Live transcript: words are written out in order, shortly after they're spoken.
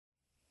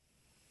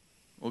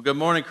Well, good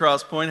morning,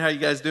 Cross Point. How you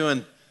guys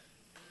doing?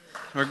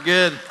 We're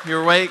good.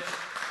 You're awake?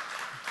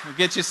 I'll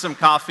get you some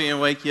coffee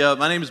and wake you up.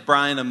 My name is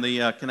Brian. I'm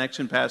the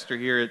connection pastor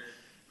here at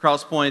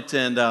Cross Point,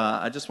 and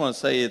I just want to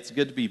say it's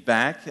good to be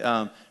back.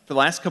 For the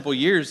last couple of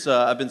years,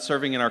 I've been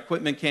serving in our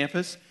equipment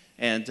campus,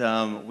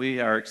 and we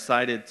are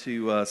excited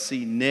to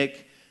see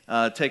Nick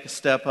take a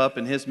step up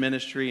in his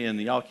ministry, and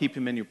y'all keep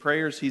him in your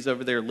prayers. He's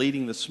over there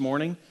leading this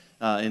morning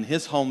in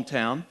his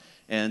hometown.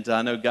 And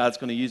I know God's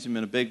going to use him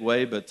in a big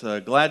way, but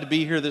glad to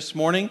be here this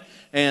morning.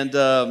 And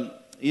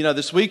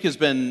this week has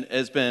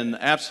been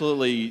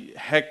absolutely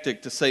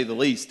hectic to say the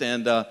least.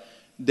 And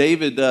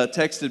David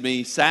texted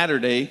me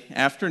Saturday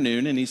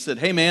afternoon, and he said,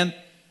 "Hey man,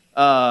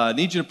 I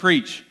need you to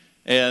preach."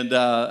 And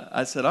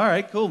I said, "All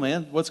right, cool,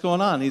 man. What's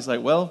going on?" He's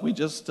like, "Well, we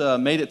just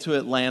made it to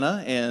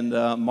Atlanta, and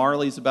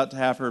Marley's about to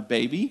have her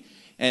baby."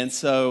 And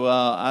so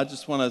I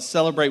just want to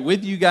celebrate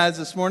with you guys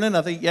this morning.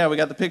 I think, we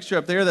got the picture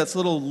up there. That's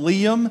little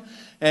Liam.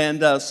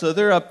 And so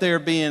they're up there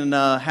being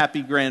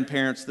happy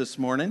grandparents this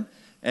morning.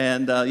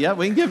 And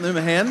we can give them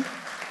a hand.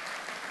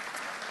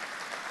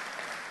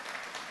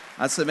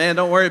 I said, man,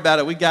 don't worry about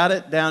it. We got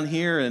it down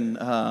here. And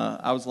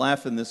I was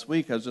laughing this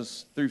week. I was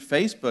just through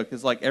Facebook.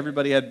 It's like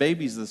everybody had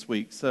babies this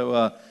week.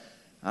 So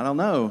I don't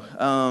know.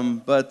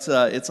 But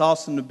it's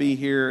awesome to be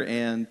here.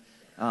 And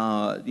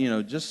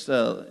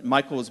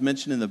Michael was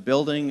mentioning the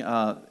building.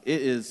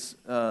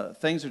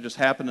 Things are just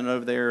happening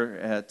over there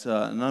at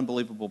an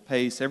unbelievable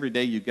pace. Every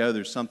day you go,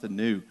 there's something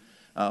new.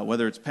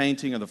 Whether it's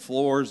painting of the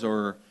floors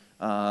or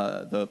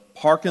the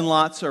parking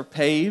lots are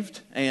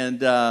paved, and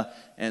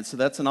so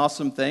that's an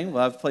awesome thing.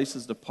 We'll have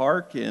places to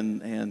park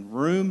and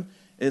room.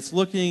 It's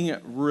looking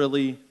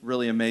really,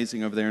 really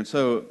amazing over there, and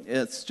so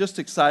it's just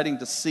exciting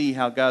to see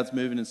how God's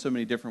moving in so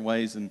many different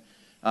ways. And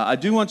I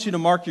do want you to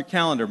mark your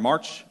calendar.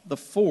 March the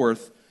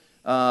 4th,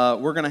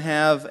 we're going to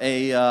have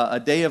a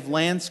day of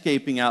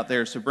landscaping out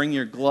there. So bring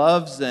your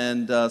gloves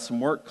and some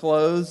work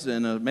clothes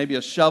and maybe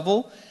a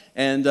shovel.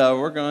 And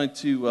we're going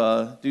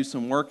to do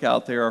some work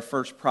out there, our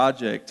first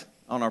project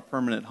on our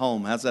permanent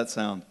home. How's that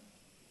sound?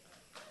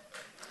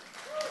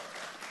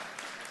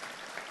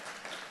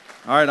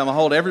 All right, I'm going to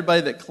hold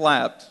everybody that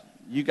clapped.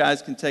 You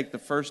guys can take the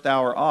first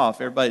hour off.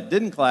 Everybody that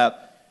didn't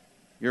clap,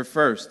 you're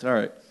first. All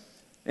right.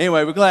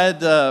 Anyway, we're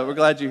glad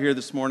you're here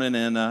this morning,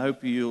 and I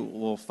hope you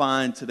will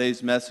find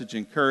today's message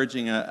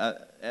encouraging.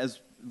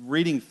 As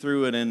reading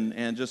through it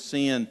and just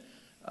seeing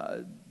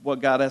what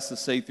God has to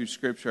say through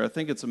Scripture, I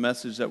think it's a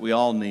message that we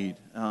all need.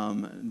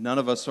 None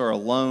of us are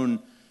alone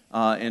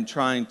in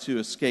trying to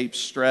escape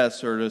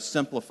stress or to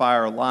simplify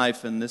our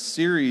life. And this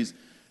series,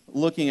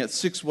 looking at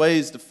 6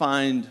 ways to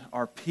find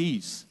our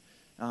peace,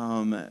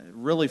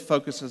 really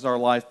focuses our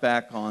life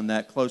back on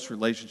that close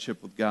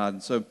relationship with God.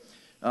 And so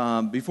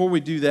before we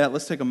do that,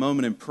 let's take a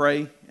moment and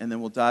pray, and then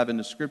we'll dive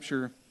into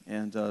Scripture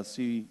and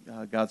see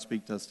God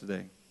speak to us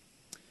today.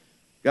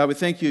 God, we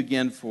thank you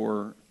again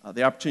for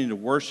the opportunity to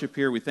worship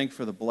here. We thank you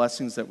for the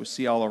blessings that we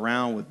see all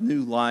around with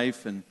new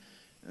life, and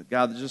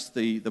God, just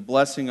the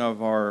blessing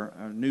of our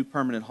new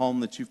permanent home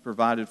that you've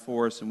provided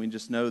for us, and we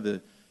just know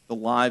the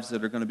lives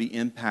that are going to be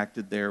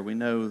impacted there. We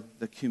know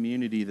the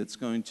community that's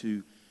going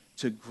to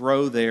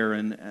grow there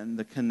and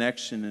the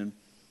connection. And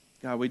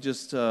God,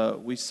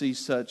 we see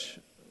such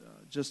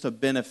just a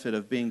benefit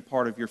of being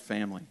part of your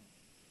family,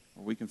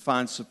 where we can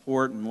find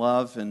support and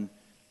love and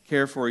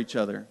care for each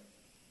other.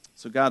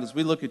 So God, as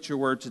we look at your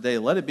word today,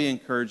 let it be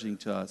encouraging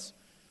to us.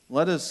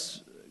 Let us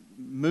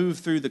move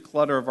through the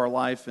clutter of our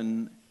life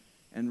and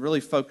really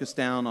focus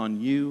down on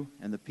you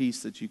and the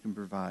peace that you can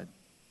provide.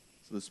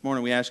 So this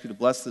morning we ask you to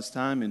bless this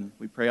time, and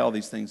we pray all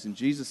these things in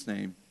Jesus'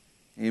 name.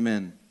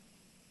 Amen.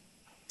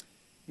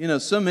 You know,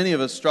 so many of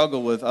us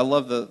struggle with, I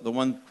love the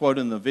one quote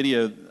in the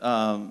video,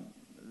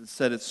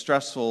 said it's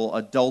stressful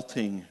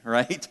adulting,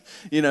 right?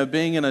 You know,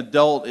 being an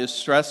adult is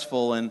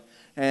stressful, and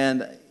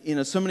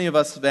so many of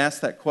us have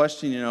asked that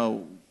question,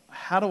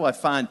 how do I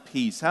find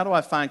peace? How do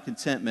I find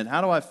contentment?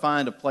 How do I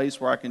find a place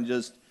where I can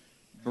just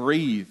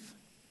breathe?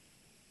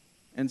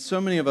 And so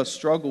many of us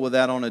struggle with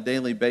that on a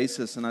daily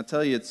basis, and I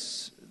tell you,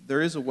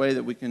 there is a way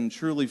that we can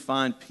truly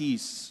find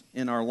peace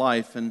in our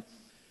life, and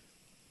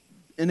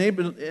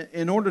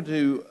in order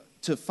to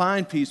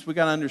find peace, we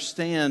got to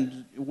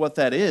understand what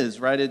that is,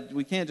 right?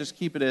 We can't just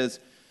keep it as,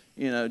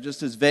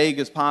 just as vague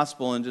as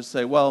possible and just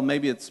say, well,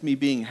 maybe it's me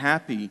being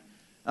happy,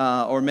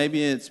 or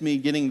maybe it's me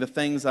getting the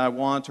things I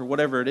want, or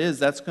whatever it is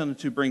that's going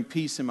to bring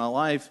peace in my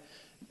life.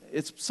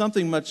 It's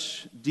something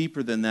much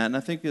deeper than that. And I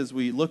think as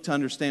we look to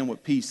understand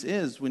what peace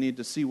is, we need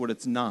to see what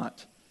it's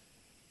not.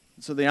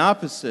 So the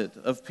opposite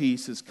of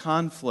peace is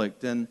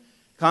conflict, and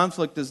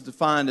conflict is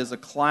defined as a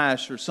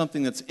clash or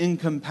something that's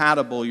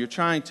incompatible. You're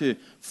trying to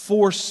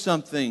force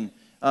something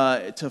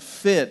to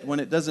fit when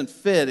it doesn't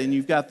fit, and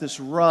you've got this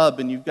rub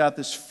and you've got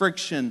this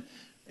friction.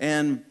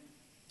 And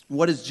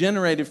what is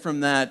generated from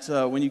that,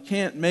 when you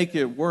can't make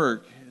it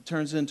work, it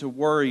turns into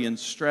worry and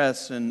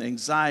stress and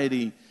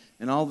anxiety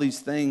and all these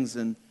things.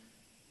 And,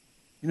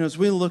 as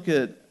we look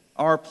at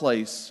our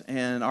place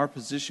and our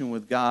position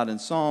with God, in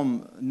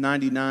Psalm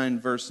 99,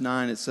 verse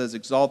 9, it says,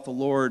 "Exalt the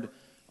Lord,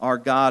 our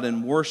God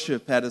and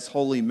worship at His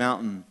holy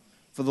mountain.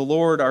 For the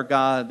Lord our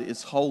God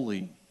is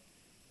holy.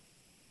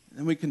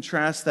 And we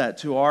contrast that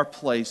to our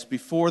place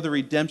before the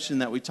redemption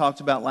that we talked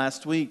about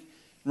last week.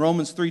 In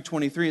Romans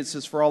 3:23 it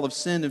says, "For all have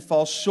sinned and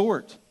fall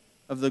short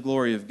of the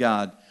glory of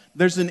God."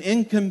 There's an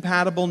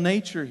incompatible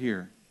nature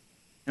here.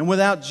 And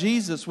without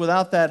Jesus,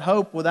 without that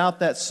hope, without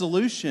that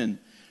solution,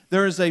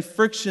 there is a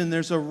friction,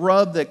 there's a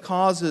rub that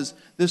causes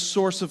this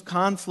source of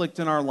conflict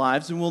in our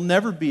lives, and we'll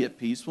never be at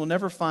peace. We'll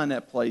never find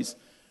that place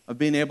of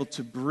being able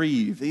to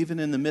breathe, even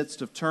in the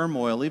midst of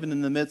turmoil, even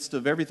in the midst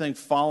of everything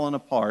falling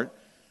apart.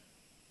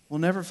 We'll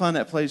never find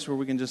that place where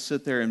we can just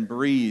sit there and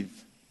breathe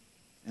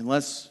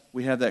unless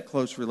we have that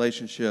close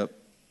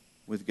relationship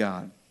with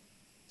God.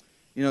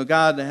 You know,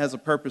 God has a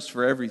purpose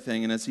for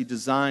everything, and as He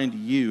designed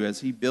you,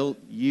 as He built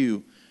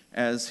you,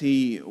 as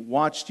He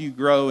watched you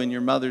grow in your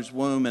mother's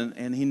womb,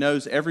 and He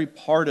knows every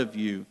part of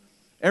you,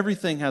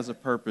 everything has a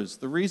purpose.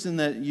 The reason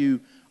that you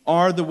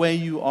are the way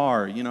you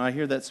are, you know, I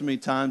hear that so many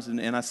times,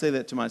 and I say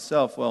that to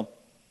myself, well,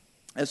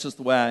 that's just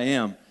the way I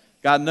am.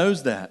 God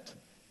knows that.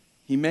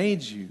 He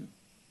made you.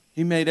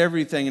 He made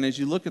everything, and as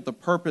you look at the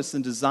purpose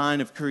and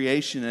design of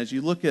creation, as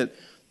you look at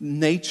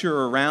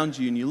nature around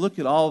you, and you look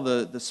at all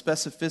the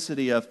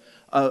specificity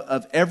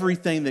of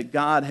everything that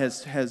God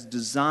has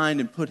designed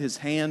and put His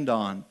hand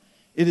on,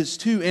 it is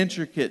too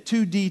intricate,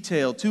 too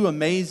detailed, too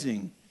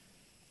amazing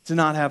to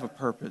not have a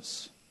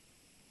purpose.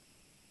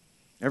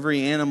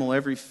 Every animal,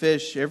 every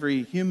fish,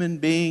 every human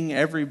being,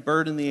 every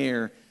bird in the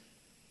air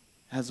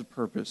has a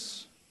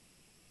purpose.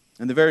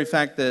 And the very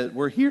fact that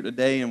we're here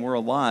today and we're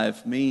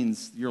alive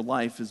means your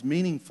life is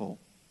meaningful.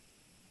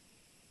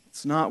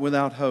 It's not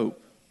without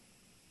hope.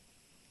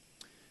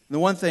 And the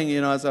one thing,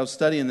 you know, as I was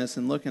studying this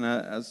and looking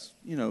at, I was,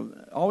 you know,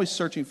 always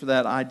searching for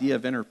that idea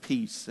of inner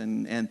peace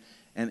and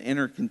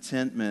inner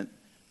contentment.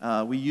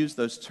 We use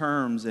those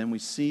terms and we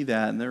see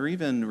that. And there are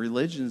even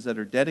religions that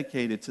are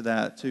dedicated to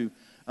that,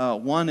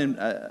 one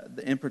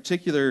in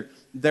particular,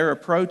 their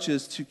approach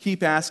is to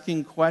keep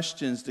asking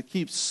questions, to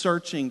keep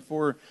searching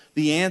for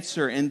the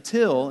answer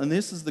until, and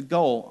this is the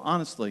goal,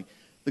 honestly,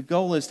 the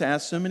goal is to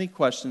ask so many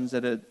questions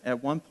that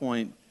at one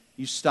point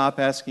you stop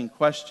asking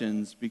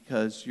questions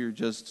because you're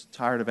just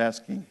tired of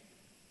asking.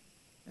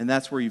 And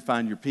that's where you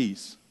find your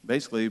peace,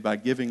 basically by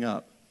giving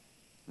up,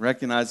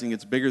 recognizing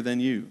it's bigger than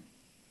you.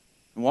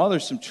 And while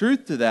there's some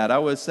truth to that, I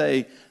would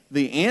say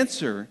the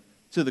answer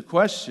to the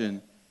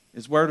question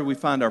is, where do we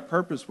find our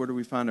purpose? Where do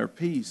we find our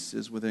peace?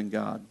 Is within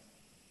God.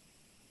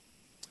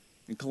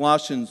 In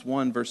Colossians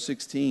 1, verse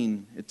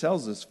 16, it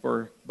tells us,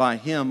 "For by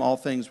Him all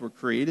things were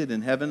created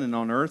in heaven and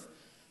on earth,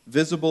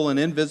 visible and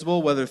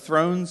invisible, whether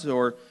thrones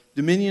or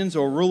dominions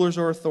or rulers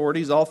or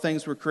authorities, all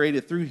things were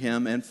created through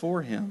Him and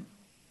for Him."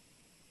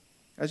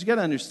 Guys, you got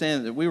to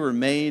understand that we were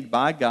made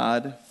by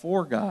God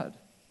for God.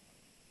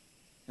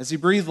 As He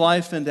breathed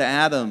life into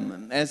Adam,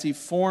 and as He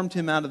formed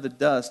him out of the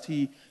dust,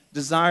 He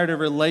desired a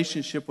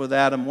relationship with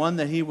Adam, one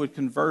that he would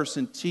converse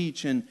and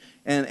teach and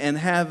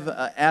have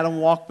Adam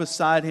walk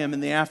beside him in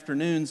the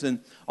afternoons. And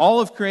all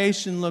of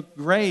creation looked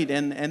great,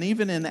 and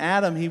even in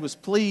Adam he was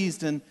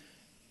pleased. And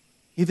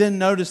he then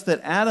noticed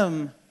that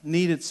Adam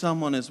needed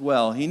someone as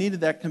well. He needed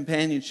that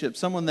companionship,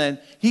 someone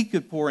that he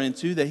could pour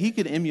into, that he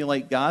could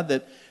emulate God,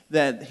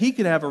 that he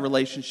could have a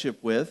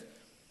relationship with.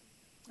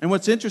 And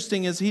what's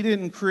interesting is He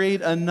didn't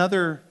create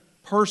another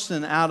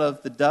person out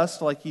of the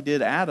dust like He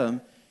did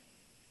Adam.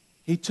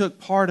 He took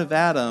part of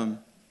Adam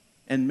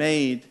and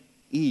made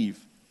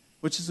Eve,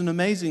 which is an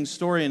amazing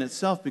story in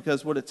itself,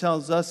 because what it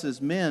tells us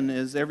as men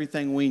is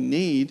everything we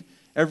need,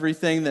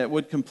 everything that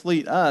would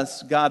complete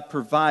us, God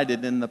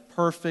provided in the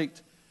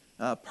perfect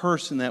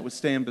person that would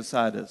stand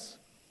beside us.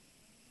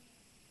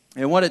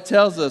 And what it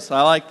tells us,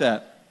 I like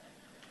that.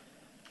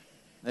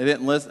 They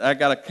didn't listen. I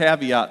got a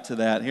caveat to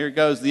that. Here it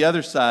goes, the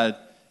other side.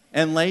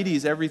 And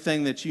ladies,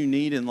 everything that you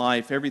need in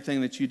life,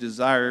 everything that you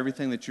desire,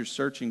 everything that you're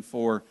searching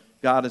for,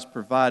 God has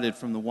provided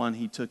from the one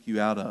He took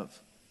you out of.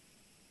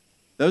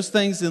 Those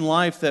things in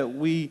life that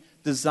we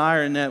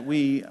desire and that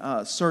we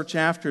search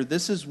after,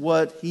 this is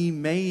what He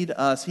made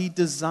us. He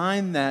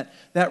designed that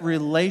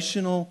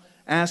relational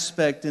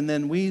aspect, and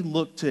then we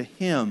look to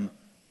Him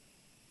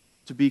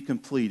to be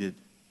completed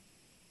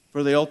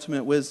for the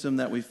ultimate wisdom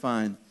that we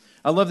find.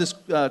 I love this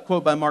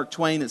quote by Mark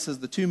Twain. It says,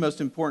 "The two most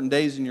important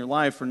days in your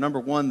life are, number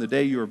one, the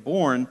day you were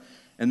born,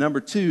 and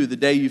number two, the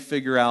day you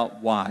figure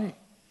out why."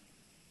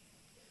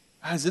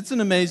 Guys, it's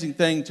an amazing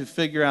thing to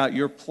figure out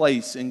your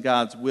place in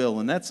God's will,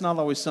 and that's not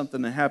always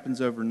something that happens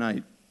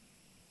overnight.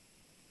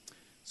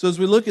 So as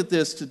we look at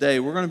this today,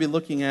 we're going to be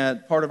looking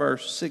at part of our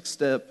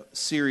 6-step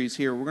series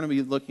here. We're going to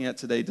be looking at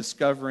today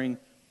discovering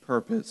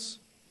purpose.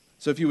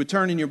 So if you would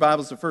turn in your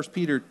Bibles to 1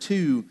 Peter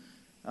 2,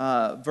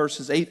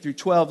 verses 8 through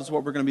 12 is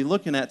what we're going to be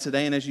looking at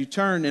today. And as you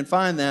turn and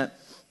find that,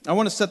 I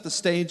want to set the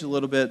stage a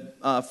little bit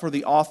for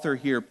the author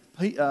here.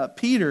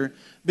 Peter,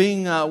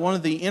 being one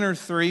of the inner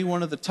three,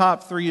 one of the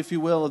top three, if you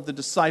will, of the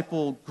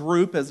disciple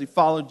group as he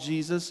followed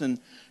Jesus, and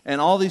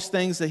all these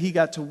things that he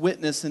got to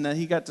witness and that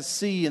he got to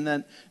see and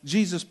that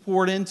Jesus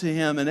poured into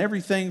him, and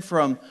everything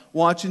from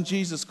watching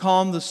Jesus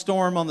calm the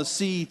storm on the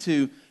sea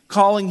to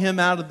calling him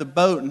out of the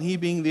boat and he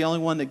being the only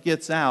one that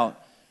gets out.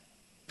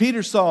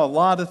 Peter saw a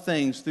lot of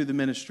things through the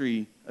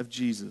ministry of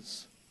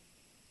Jesus.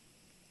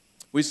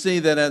 We see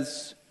that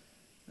as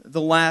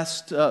the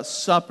Last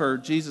Supper,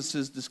 Jesus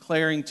is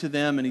declaring to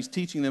them and he's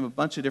teaching them a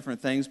bunch of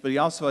different things, but he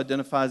also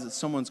identifies that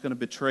someone's going to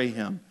betray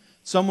him.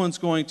 Someone's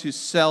going to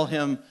sell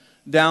him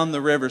down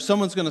the river.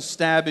 Someone's going to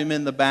stab him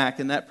in the back,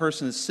 and that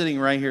person is sitting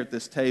right here at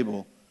this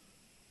table.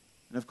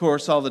 And of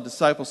course, all the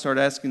disciples start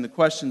asking the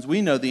questions.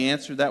 We know the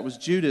answer. That was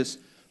Judas.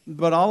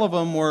 But all of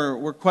them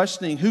were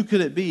questioning, who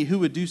could it be? Who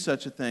would do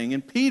such a thing?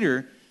 And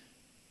Peter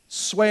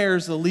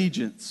swears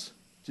allegiance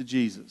to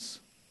Jesus.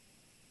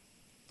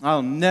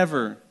 I'll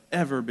never,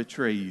 ever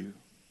betray you.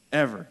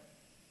 Ever.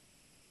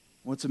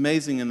 What's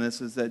amazing in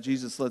this is that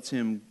Jesus lets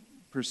him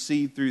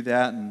proceed through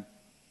that and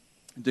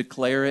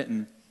declare it.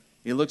 And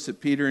he looks at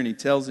Peter and he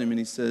tells him and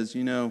he says,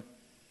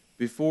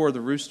 before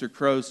the rooster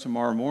crows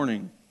tomorrow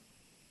morning,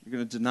 you're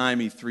going to deny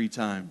me 3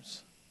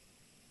 times.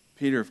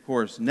 Peter, of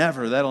course,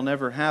 never. That'll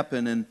never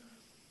happen. And,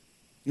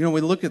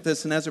 we look at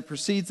this, and as it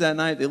proceeds that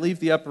night, they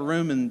leave the upper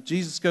room, and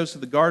Jesus goes to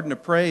the garden to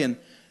pray, and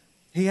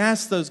he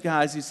asks those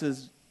guys, he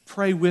says,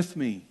 pray with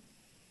me.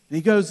 And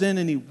he goes in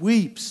and he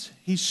weeps.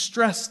 He's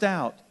stressed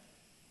out.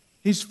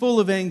 He's full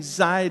of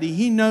anxiety.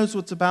 He knows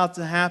what's about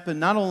to happen,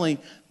 not only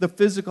the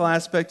physical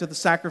aspect of the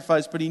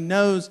sacrifice, but he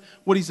knows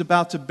what he's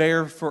about to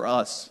bear for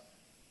us,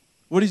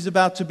 what he's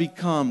about to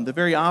become, the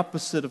very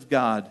opposite of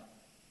God.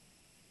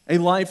 A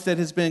life that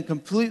has been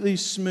completely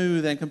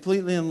smooth and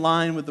completely in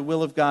line with the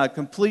will of God,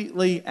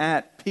 completely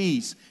at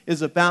peace,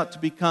 is about to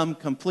become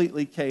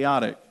completely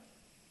chaotic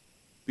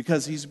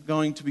because he's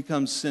going to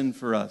become sin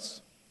for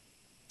us.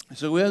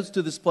 So he goes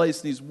to this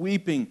place and he's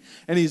weeping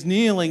and he's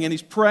kneeling and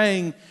he's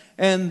praying.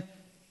 And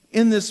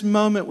in this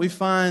moment we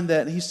find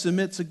that he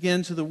submits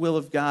again to the will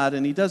of God.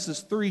 And he does this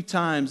 3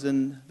 times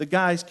and the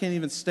guys can't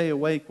even stay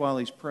awake while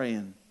he's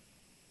praying.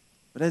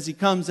 But as he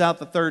comes out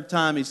the 3rd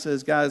time, he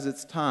says, guys,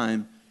 it's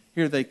time.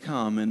 Here they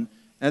come. And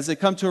as they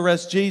come to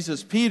arrest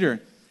Jesus,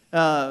 Peter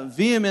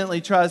vehemently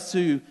tries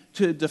to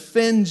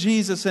defend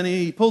Jesus, and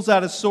he pulls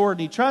out his sword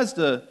and he tries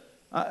to,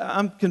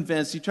 I'm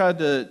convinced, he tried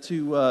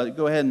to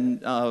go ahead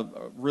and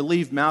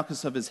relieve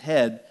Malchus of his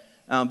head,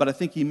 but I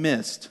think he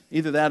missed.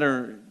 Either that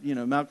or,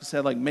 Malchus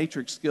had like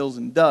matrix skills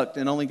and ducked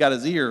and only got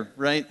his ear,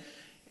 right?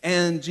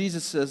 And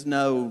Jesus says,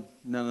 no,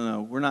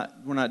 we're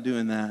not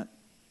doing that.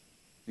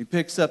 He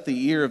picks up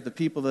the ear of the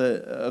people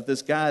of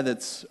this guy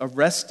that's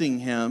arresting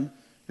him,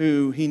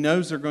 who he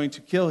knows are going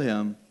to kill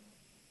him,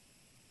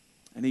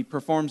 and he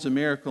performs a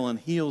miracle and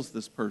heals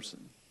this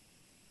person.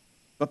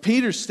 But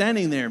Peter's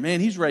standing there, man,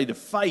 he's ready to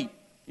fight.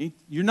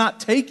 You're not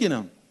taking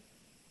him.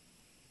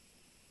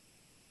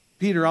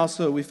 Peter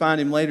also, we find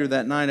him later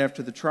that night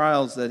after the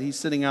trials, that he's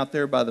sitting out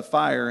there by the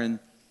fire, and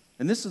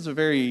this is a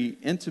very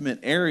intimate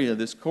area,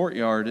 this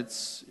courtyard.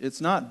 It's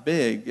not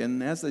big,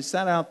 and as they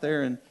sat out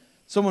there and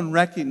someone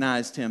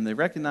recognized him, they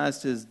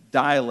recognized his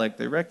dialect,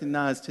 they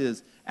recognized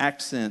his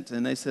accent,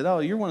 and they said, oh,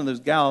 you're one of those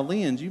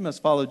Galileans, you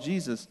must follow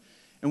Jesus.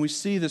 And we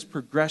see this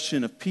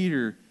progression of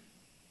Peter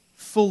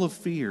full of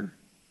fear,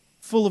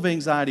 full of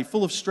anxiety,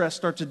 full of stress,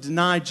 start to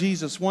deny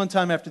Jesus one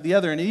time after the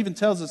other. And it even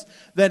tells us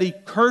that he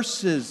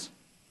curses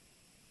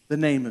the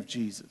name of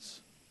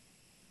Jesus.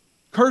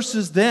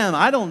 Curses them.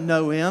 I don't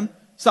know him.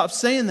 Stop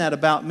saying that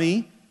about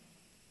me.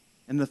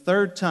 And the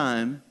 3rd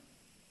time,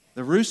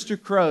 the rooster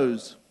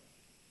crows.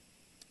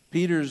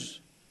 Peter's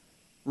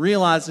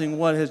realizing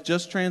what has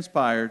just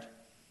transpired.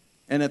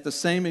 And at the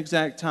same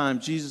exact time,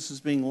 Jesus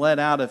is being led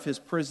out of his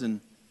prison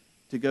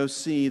to go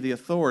see the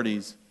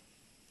authorities.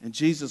 And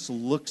Jesus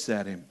looks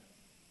at him.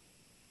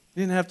 He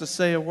didn't have to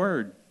say a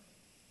word.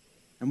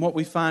 And what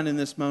we find in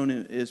this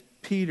moment is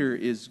Peter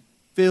is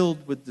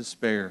filled with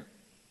despair.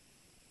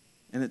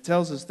 And it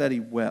tells us that he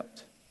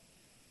wept.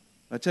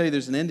 I tell you,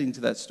 there's an ending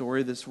to that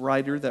story. This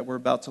writer that we're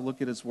about to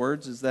look at his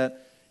words is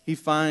that he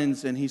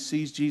finds and he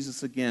sees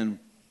Jesus again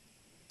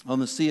on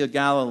the Sea of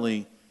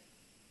Galilee,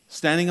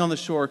 standing on the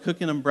shore,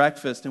 cooking him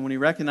breakfast. And when he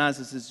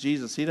recognizes it's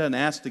Jesus, he doesn't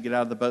ask to get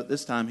out of the boat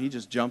this time. He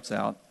just jumps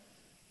out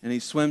and he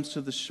swims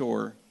to the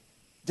shore,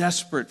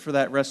 desperate for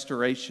that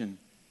restoration.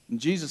 And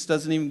Jesus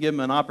doesn't even give him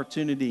an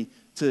opportunity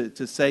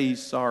to say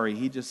he's sorry.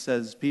 He just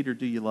says, Peter,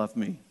 do you love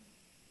me?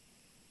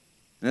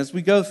 And as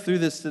we go through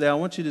this today, I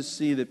want you to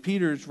see that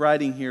Peter's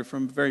writing here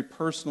from a very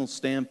personal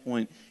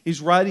standpoint. He's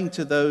writing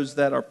to those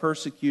that are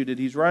persecuted.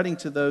 He's writing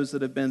to those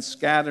that have been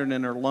scattered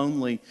and are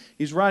lonely.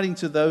 He's writing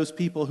to those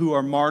people who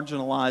are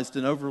marginalized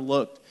and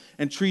overlooked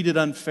and treated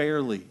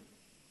unfairly.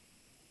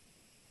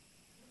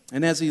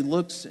 And as he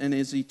looks and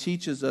as he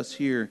teaches us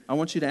here, I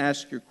want you to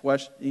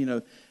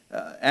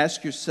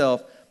ask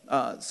yourself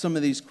some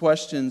of these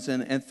questions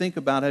and think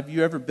about, have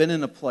you ever been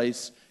in a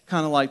place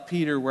kind of like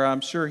Peter where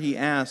I'm sure he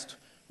asked,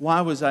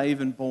 why was I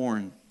even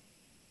born?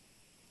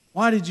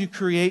 Why did you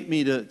create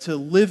me to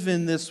live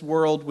in this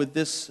world with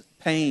this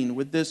pain,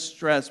 with this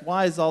stress?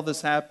 Why is all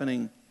this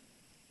happening?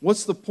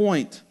 What's the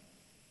point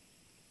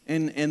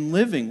in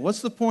living?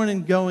 What's the point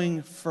in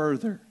going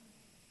further?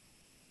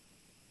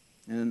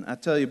 And I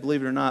tell you,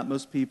 believe it or not,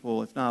 most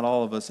people, if not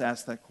all of us,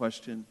 ask that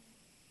question.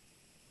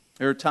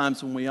 There are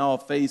times when we all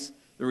face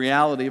the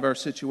reality of our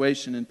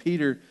situation, and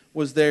Peter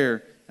was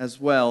there as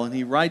well. And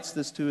he writes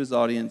this to his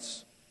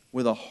audience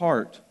with a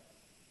heart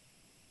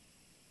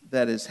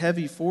that is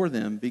heavy for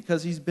them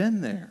because he's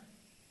been there.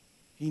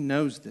 He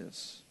knows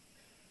this.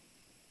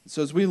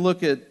 So as we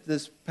look at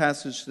this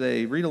passage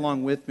today, read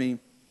along with me.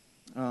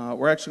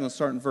 We're actually going to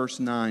start in verse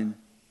 9.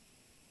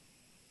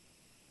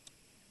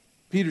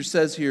 Peter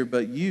says here,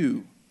 "But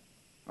you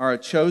are a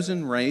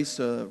chosen race,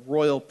 a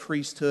royal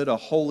priesthood, a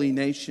holy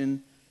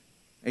nation,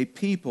 a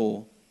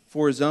people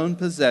for his own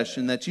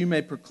possession, that you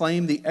may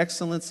proclaim the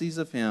excellencies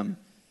of him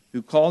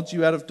who called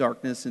you out of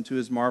darkness into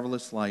his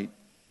marvelous light.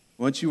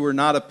 Once you were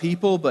not a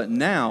people, but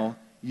now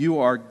you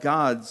are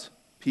God's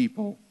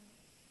people.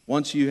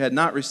 Once you had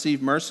not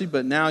received mercy,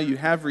 but now you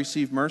have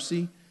received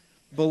mercy.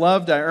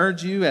 Beloved, I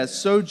urge you as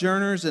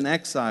sojourners and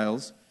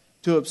exiles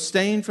to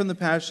abstain from the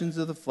passions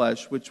of the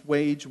flesh which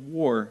wage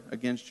war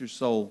against your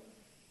soul.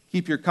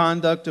 Keep your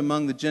conduct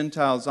among the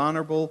Gentiles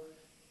honorable,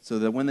 so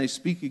that when they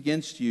speak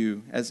against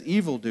you as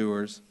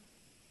evildoers,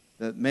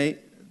 that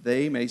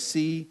they may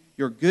see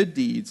your good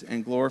deeds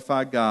and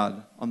glorify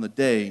God on the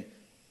day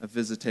of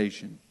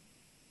visitation."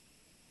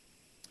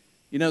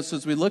 You know, so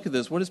as we look at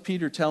this, what is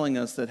Peter telling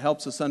us that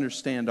helps us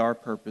understand our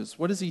purpose?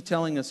 What is he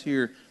telling us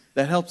here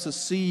that helps us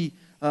see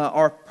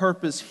our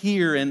purpose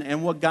here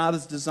and what God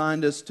has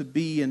designed us to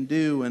be and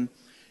do? And,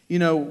 you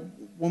know,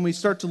 when we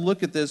start to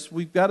look at this,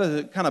 we've got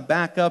to kind of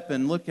back up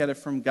and look at it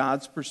from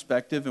God's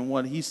perspective and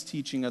what he's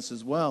teaching us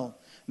as well.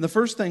 And the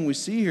first thing we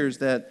see here is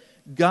that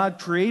God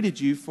created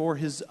you for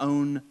his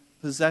own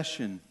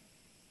possession.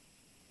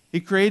 He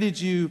created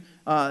you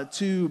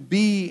to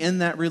be in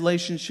that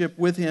relationship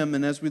with him.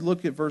 And as we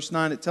look at verse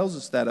 9, it tells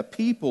us that, a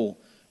people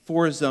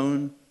for his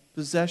own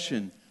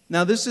possession.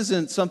 Now, this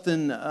isn't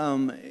something,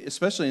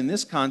 especially in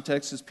this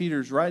context, as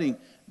Peter's writing,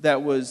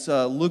 that was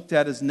looked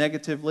at as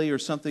negatively or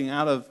something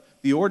out of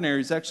the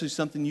ordinary. It's actually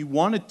something you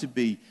wanted to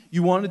be.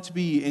 You wanted to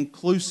be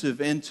inclusive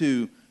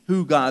into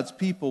who God's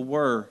people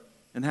were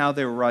and how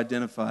they were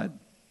identified.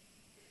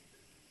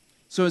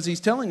 So as he's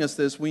telling us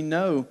this, we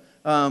know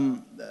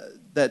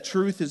that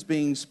truth is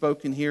being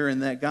spoken here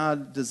and that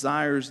God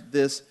desires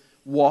this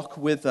walk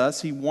with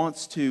us. He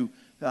wants to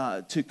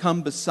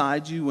come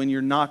beside you when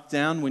you're knocked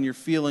down, when you're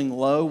feeling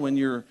low, when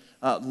you're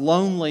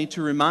lonely,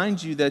 to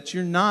remind you that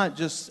you're not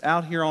just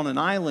out here on an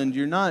island,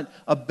 you're not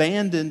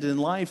abandoned in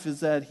life, is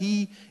that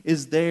he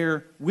is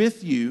there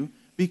with you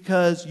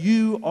because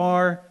you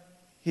are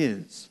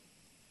his.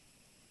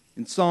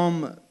 In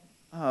Psalm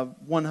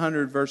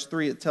 100, verse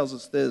 3, it tells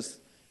us this: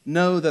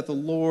 "Know that the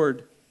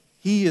Lord,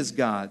 he is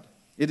God.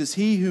 It is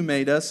he who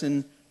made us,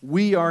 and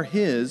we are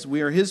his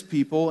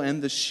people,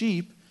 and the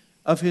sheep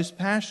of his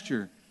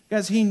pasture."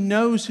 Guys, he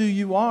knows who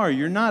you are.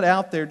 You're not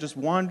out there just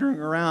wandering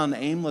around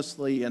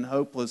aimlessly and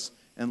hopeless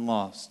and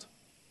lost.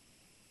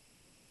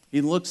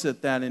 He looks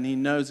at that and he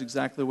knows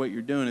exactly what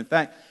you're doing. In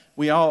fact,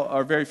 we all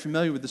are very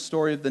familiar with the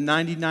story of the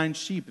 99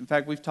 sheep. In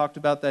fact, we've talked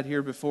about that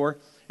here before.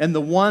 And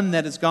the one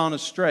that has gone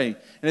astray.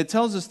 And it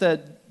tells us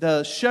that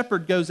the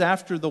shepherd goes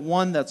after the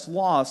one that's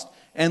lost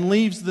and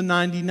leaves the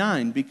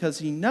 99 because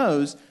he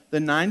knows the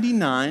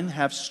 99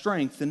 have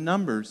strength in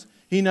numbers.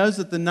 He knows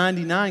that the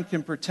 99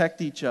 can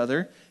protect each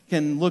other,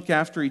 can look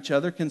after each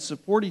other, can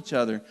support each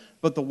other.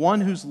 But the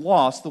one who's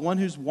lost, the one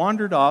who's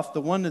wandered off,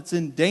 the one that's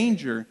in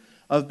danger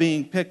of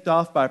being picked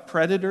off by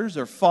predators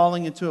or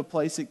falling into a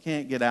place it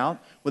can't get out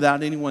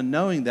without anyone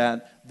knowing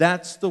that,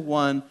 that's the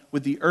one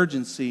with the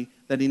urgency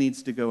that he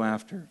needs to go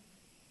after.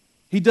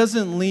 He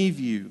doesn't leave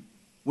you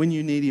when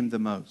you need him the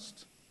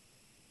most.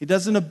 He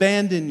doesn't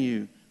abandon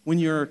you when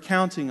you're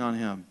counting on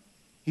him.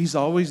 He's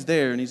always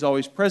there and he's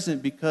always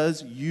present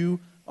because you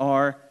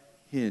are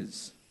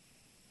his.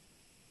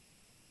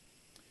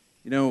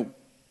 You know,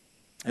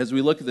 as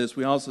we look at this,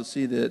 we also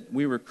see that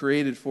we were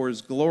created for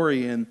his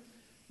glory. And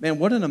man,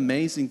 what an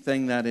amazing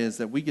thing that is,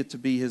 that we get to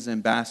be his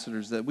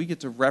ambassadors, that we get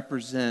to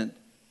represent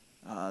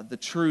the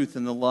truth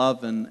and the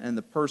love and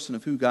the person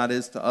of who God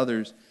is to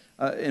others.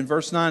 In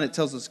verse 9, it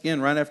tells us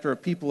again, right after a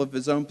people of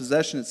his own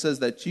possession, it says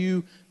that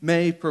you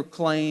may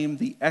proclaim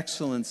the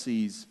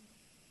excellencies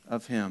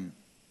of him.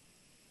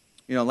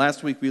 You know,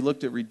 last week we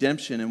looked at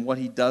redemption and what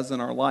he does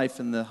in our life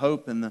and the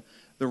hope and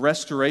the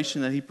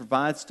restoration that he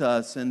provides to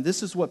us. And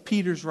this is what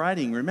Peter's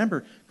writing.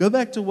 Remember, go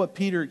back to what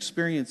Peter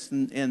experienced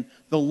in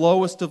the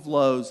lowest of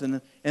lows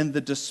and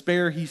the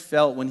despair he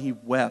felt when he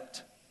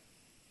wept,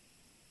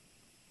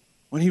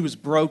 when he was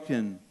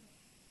broken.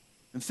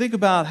 And think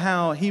about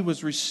how he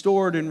was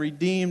restored and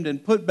redeemed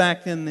and put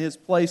back in his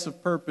place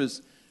of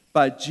purpose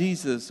by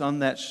Jesus on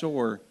that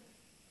shore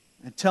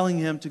and telling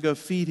him to go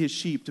feed his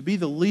sheep, to be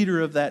the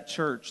leader of that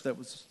church that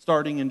was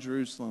starting in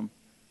Jerusalem.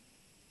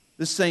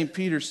 This same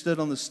Peter stood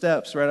on the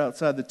steps right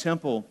outside the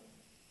temple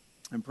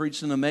and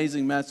preached an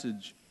amazing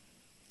message.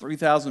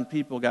 3,000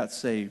 people got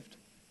saved.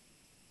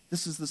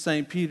 This is the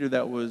same Peter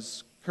that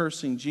was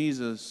cursing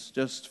Jesus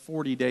just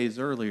 40 days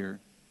earlier.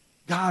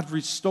 God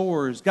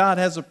restores. God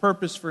has a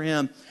purpose for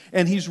him.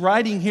 And he's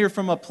writing here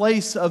from a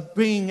place of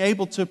being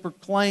able to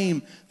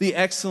proclaim the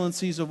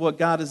excellencies of what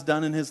God has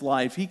done in his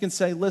life. He can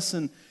say,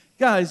 listen,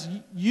 Guys,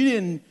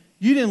 you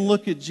didn't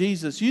look at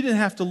Jesus. You didn't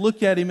have to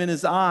look at him in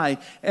his eye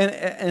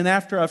and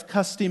after I've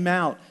cussed him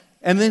out.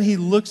 And then he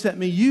looks at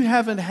me. You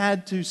haven't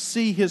had to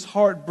see his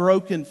heart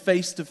broken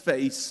face to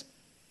face.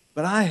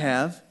 But I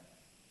have.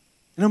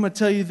 And I'm going to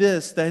tell you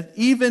this, that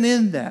even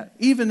in that,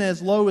 even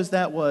as low as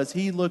that was,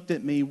 he looked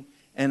at me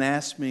and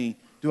asked me,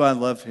 do I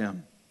love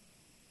him?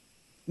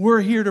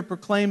 We're here to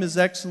proclaim his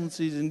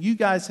excellencies, and you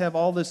guys have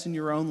all this in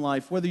your own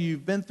life. Whether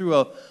you've been through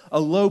a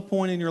low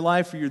point in your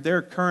life or you're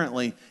there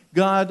currently,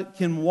 God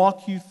can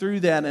walk you through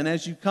that, and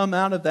as you come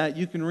out of that,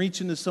 you can reach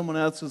into someone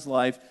else's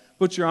life,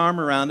 put your arm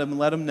around them, and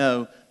let them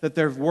know that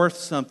they're worth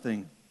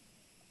something.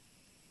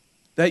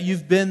 That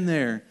you've been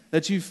there,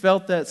 that you've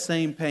felt that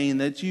same pain,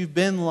 that you've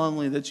been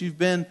lonely, that you've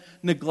been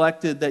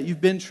neglected, that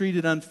you've been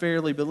treated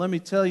unfairly. But let me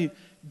tell you,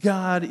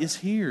 God is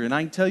here, and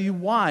I can tell you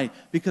why,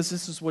 because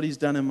this is what he's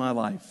done in my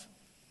life.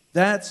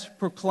 That's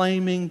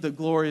proclaiming the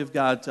glory of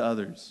God to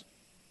others.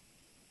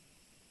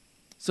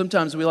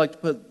 Sometimes we like to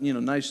put,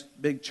 nice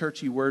big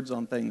churchy words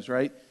on things,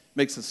 right?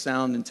 Makes us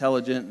sound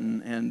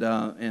intelligent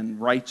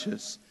and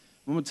righteous.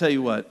 I'm going to tell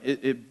you what,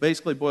 it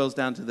basically boils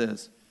down to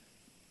this.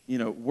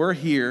 We're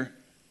here.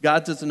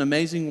 God does an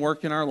amazing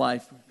work in our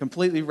life,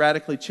 completely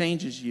radically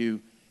changes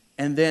you,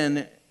 and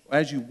then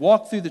as you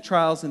walk through the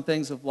trials and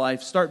things of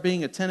life, start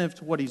being attentive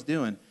to what he's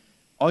doing.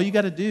 All you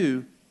got to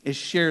do is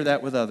share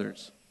that with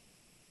others.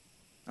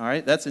 All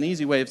right, that's an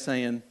easy way of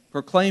saying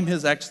proclaim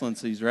his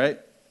excellencies, right?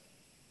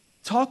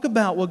 Talk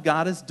about what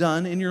God has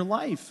done in your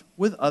life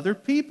with other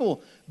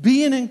people.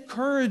 Be an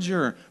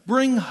encourager.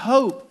 Bring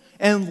hope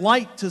and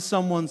light to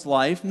someone's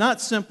life,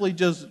 not simply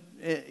just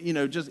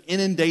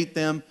inundate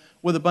them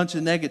with a bunch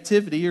of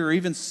negativity or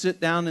even sit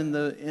down in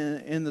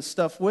the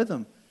stuff with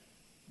them.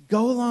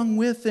 Go along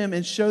with them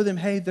and show them,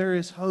 hey, there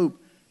is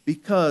hope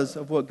because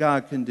of what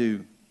God can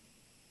do.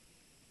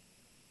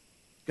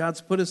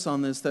 God's put us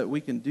on this that we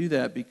can do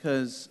that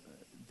because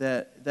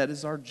that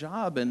is our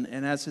job and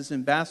as his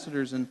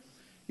ambassadors. And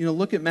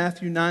look at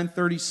Matthew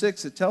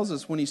 9:36. It tells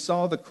us when he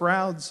saw the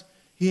crowds,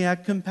 he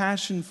had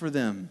compassion for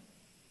them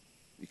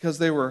because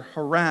they were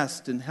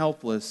harassed and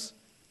helpless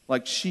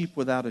like sheep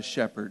without a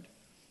shepherd.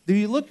 Do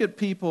you look at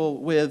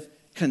people with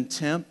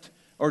contempt,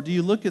 or do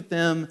you look at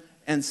them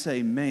and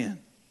say, man,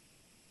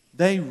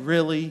 they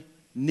really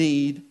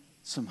need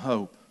some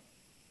hope.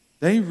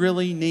 They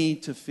really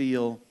need to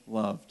feel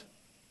loved.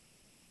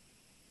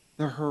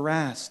 They're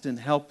harassed and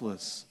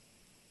helpless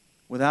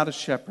without a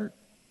shepherd.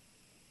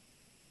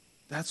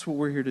 That's what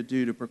we're here to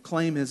do, to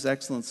proclaim his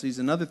excellencies.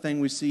 Another thing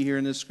we see here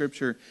in this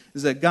scripture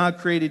is that God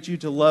created you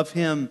to love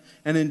him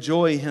and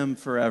enjoy him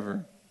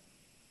forever.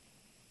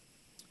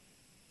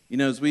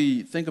 As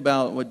we think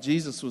about what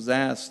Jesus was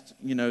asked,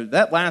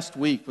 that last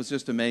week was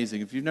just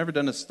amazing. If you've never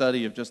done a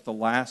study of just the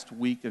last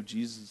week of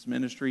Jesus'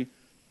 ministry,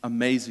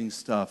 amazing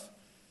stuff.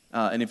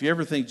 And if you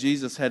ever think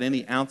Jesus had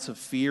any ounce of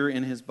fear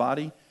in his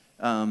body,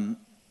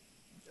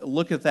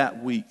 look at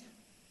that week.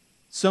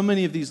 So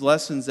many of these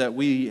lessons that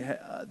we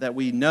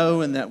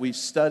know and that we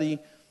study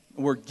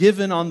were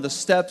given on the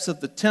steps of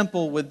the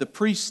temple with the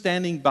priest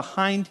standing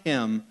behind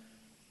him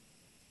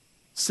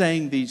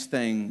saying these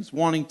things,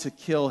 wanting to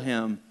kill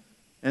him.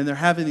 And they're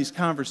having these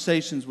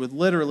conversations with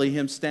literally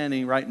him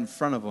standing right in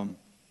front of them.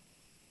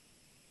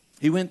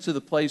 He went to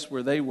the place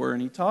where they were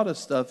and he taught us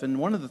stuff. And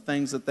one of the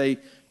things that they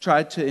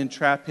tried to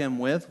entrap him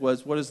with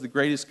was, what is the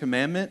greatest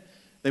commandment?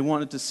 They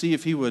wanted to see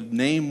if he would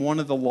name one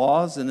of the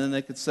laws, and then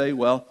they could say,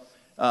 well,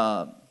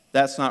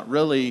 that's not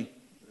really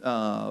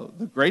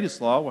the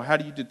greatest law. Well, how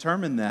do you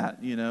determine that,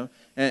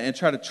 and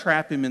try to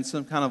trap him in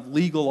some kind of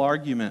legal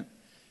argument.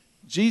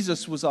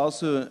 Jesus was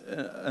also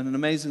an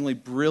amazingly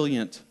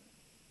brilliant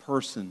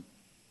person.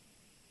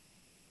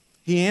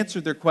 He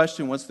answered their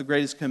question, what's the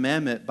greatest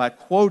commandment, by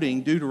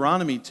quoting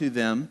Deuteronomy to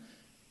them.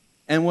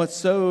 And what's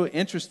so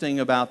interesting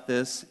about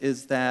this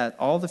is that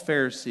all the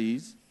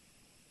Pharisees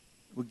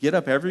would get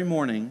up every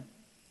morning,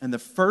 and the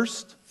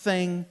first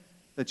thing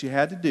that you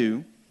had to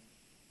do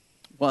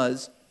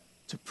was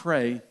to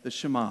pray the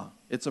Shema.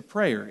 It's a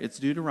prayer. It's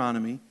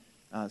Deuteronomy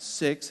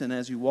 6, and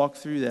as you walk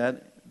through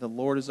that, the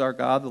Lord is our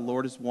God, the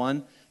Lord is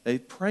one. They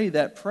pray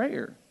that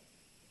prayer.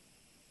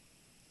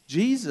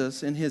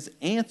 Jesus, in his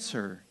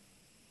answer,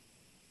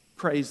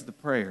 prays the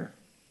prayer.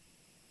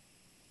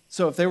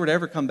 So if they were to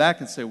ever come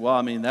back and say,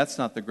 well, that's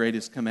not the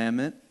greatest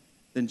commandment,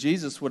 then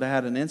Jesus would have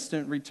had an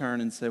instant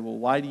return and say, well,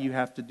 why do you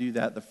have to do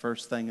that the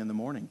first thing in the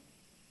morning?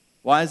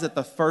 Why is it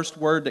the first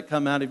word that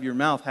come out of your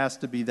mouth has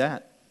to be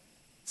that?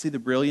 See the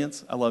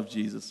brilliance? I love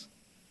Jesus.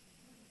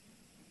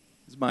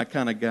 He's my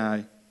kind of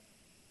guy.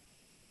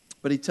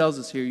 But he tells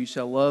us here, you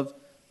shall love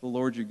the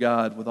Lord your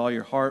God with all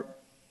your heart,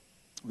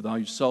 with all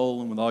your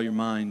soul, and with all your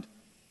mind.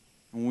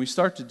 And when we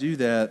start to do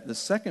that, the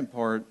second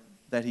part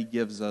that he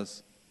gives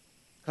us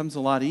comes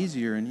a lot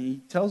easier. And he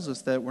tells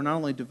us that we're not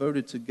only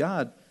devoted to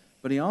God,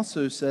 but he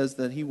also says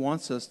that he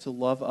wants us to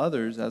love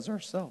others as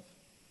ourselves.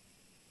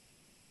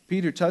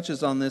 Peter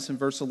touches on this in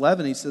verse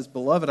 11. He says,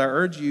 beloved, I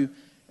urge you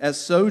as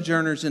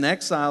sojourners and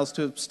exiles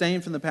to abstain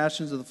from the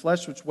passions of the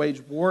flesh which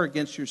wage war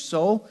against your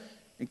soul,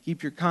 and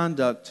keep your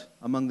conduct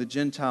among the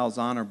Gentiles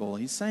honorable.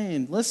 He's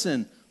saying,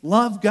 listen,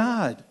 love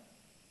God.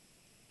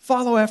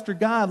 Follow after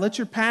God. Let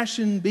your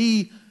passion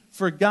be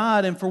for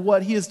God and for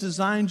what He has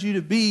designed you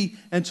to be,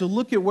 and to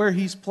look at where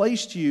He's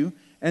placed you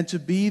and to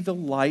be the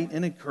light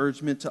and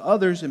encouragement to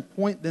others and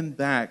point them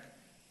back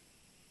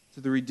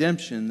to the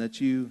redemption that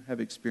you have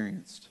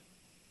experienced.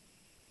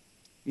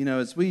 You know,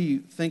 as we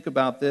think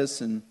about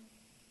this, and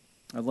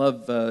I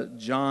love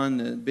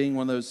John being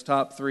one of those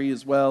top three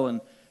as well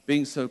and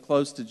being so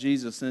close to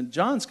Jesus. And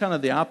John's kind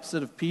of the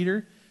opposite of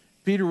Peter.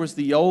 Peter was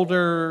the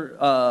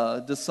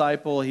older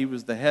disciple. He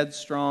was the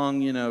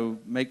headstrong,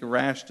 make a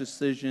rash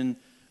decision.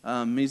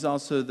 He's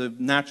also the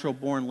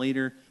natural-born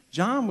leader.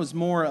 John was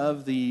more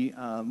of the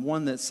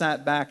one that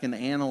sat back and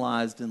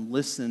analyzed and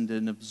listened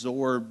and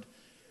absorbed,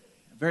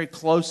 very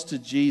close to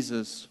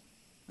Jesus.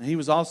 And he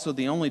was also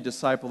the only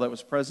disciple that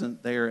was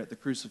present there at the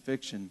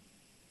crucifixion.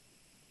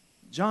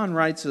 John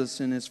writes us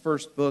in his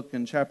first book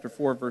in chapter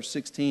 4, verse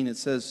 16, it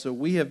says, "So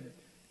we have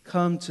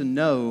come to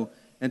know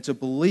and to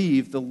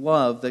believe the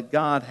love that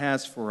God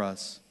has for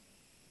us.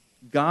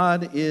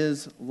 God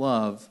is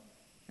love,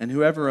 and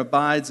whoever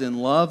abides in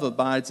love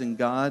abides in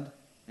God,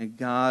 and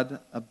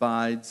God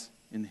abides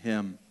in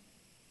him."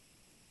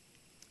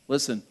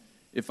 Listen,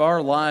 if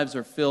our lives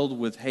are filled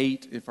with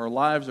hate, if our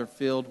lives are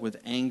filled with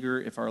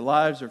anger, if our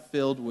lives are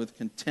filled with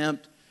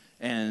contempt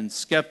and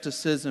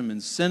skepticism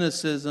and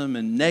cynicism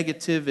and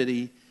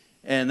negativity,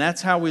 and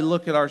that's how we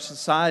look at our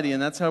society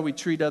and that's how we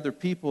treat other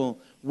people,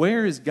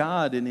 where is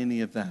God in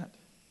any of that?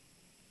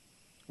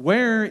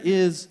 Where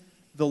is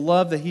the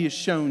love that He has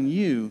shown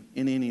you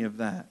in any of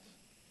that?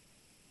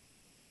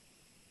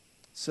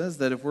 It says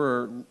that if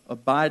we're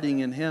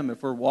abiding in Him,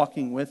 if we're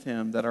walking with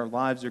Him, that our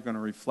lives are going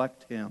to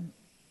reflect Him.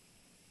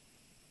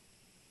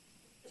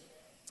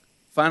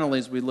 Finally,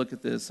 as we look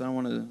at this, I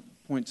want to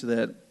point to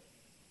that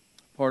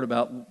part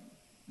about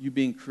you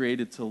being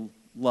created to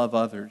love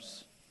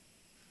others.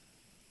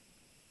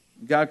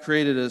 God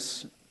created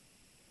us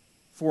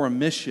for a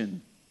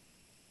mission.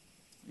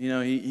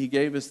 He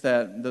gave us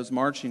those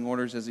marching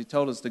orders as He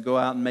told us to go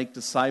out and make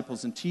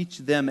disciples and teach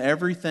them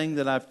everything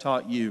that I've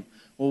taught you.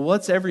 Well,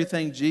 what's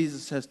everything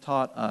Jesus has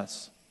taught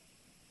us?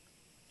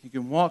 You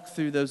can walk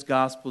through those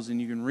Gospels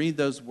and you can read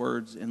those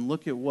words and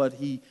look at what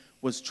He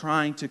was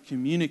trying to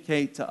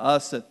communicate to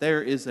us, that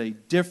there is a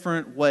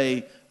different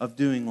way of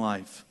doing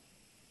life.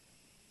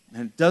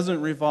 And it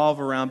doesn't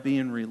revolve around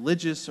being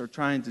religious or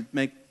trying to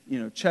make,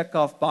 check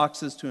off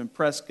boxes to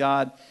impress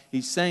God.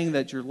 He's saying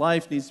that your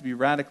life needs to be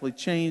radically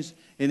changed.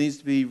 It needs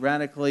to be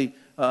radically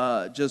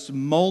just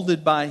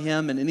molded by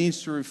Him, and it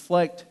needs to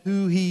reflect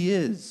who He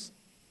is.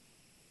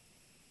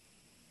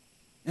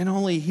 And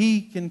only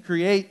He can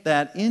create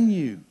that in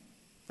you.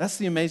 That's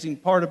the amazing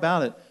part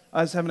about it.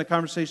 I was having a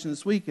conversation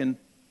this week, and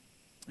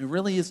there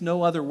really is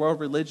no other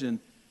world religion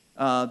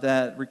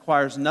that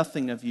requires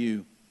nothing of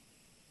you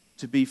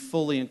to be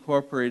fully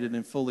incorporated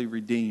and fully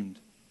redeemed,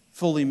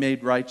 fully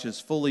made righteous,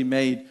 fully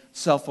made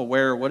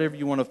self-aware, whatever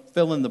you want to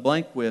fill in the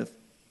blank with.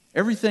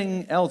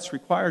 Everything else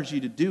requires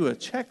you to do a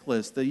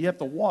checklist, that you have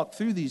to walk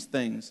through these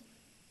things.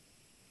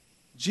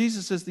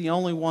 Jesus is the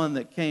only one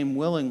that came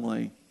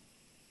willingly,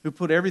 who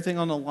put everything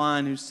on the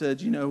line, who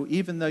said,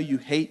 even though you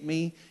hate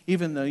me,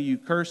 even though you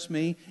curse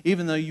me,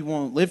 even though you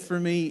won't live for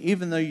me,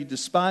 even though you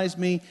despise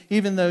me,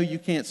 even though you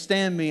can't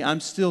stand me, I'm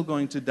still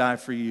going to die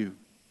for you.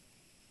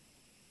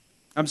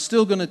 I'm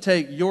still going to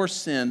take your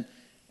sin,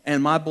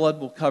 and my blood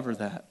will cover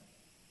that.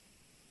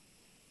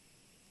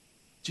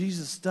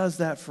 Jesus does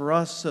that for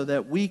us so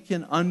that we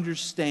can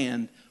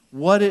understand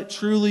what it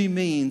truly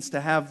means to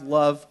have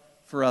love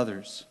for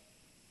others.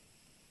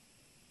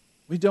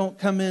 We don't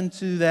come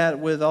into that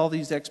with all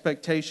these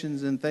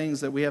expectations and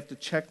things that we have to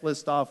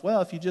checklist off.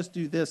 Well, if you just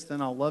do this,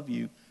 then I'll love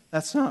you.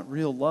 That's not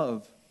real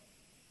love.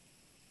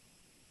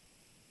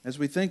 As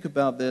we think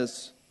about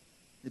this,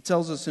 it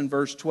tells us in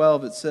verse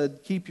 12, it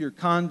said, "Keep your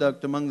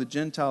conduct among the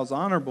Gentiles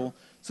honorable,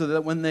 so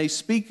that when they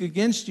speak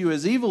against you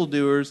as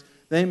evildoers,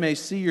 they may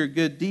see your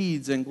good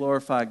deeds and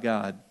glorify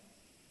God."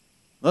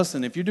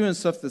 Listen, if you're doing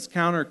stuff that's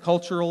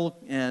countercultural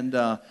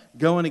and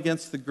going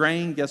against the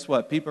grain, guess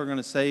what? People are going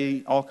to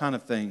say all kind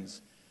of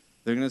things.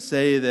 They're going to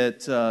say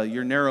that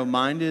you're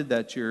narrow-minded,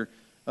 that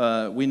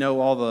we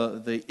know all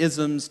the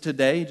isms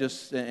today,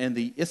 and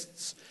the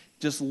ists.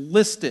 Just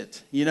list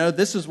it.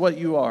 This is what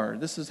you are.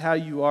 This is how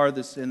you are.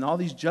 And all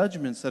these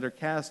judgments that are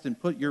cast and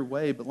put your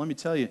way. But let me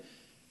tell you,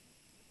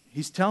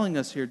 He's telling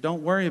us here,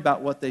 don't worry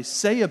about what they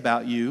say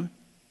about you.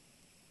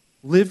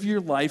 Live your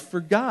life for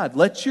God.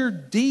 Let your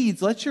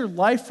deeds, let your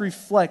life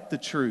reflect the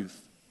truth.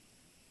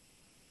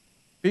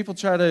 People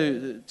try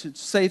to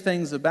say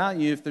things about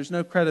you. If there's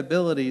no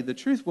credibility, the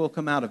truth will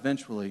come out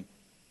eventually.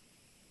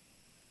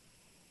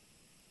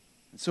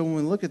 And so when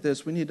we look at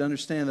this, we need to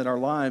understand that our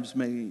lives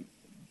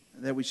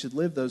that we should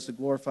live those to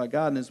glorify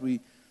God. And as we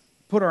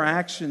put our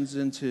actions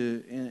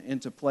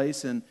into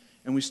place and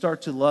we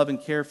start to love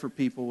and care for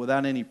people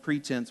without any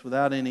pretense,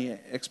 without any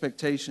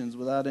expectations,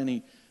 without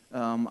any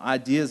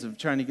ideas of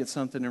trying to get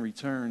something in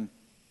return,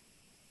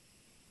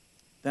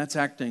 that's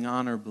acting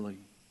honorably.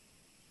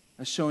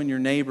 That's showing your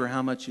neighbor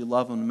how much you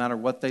love them, no matter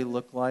what they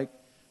look like,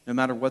 no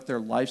matter what their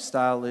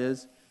lifestyle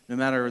is, no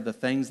matter the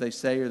things they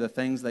say or the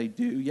things they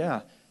do.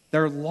 Yeah,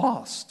 they're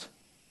lost.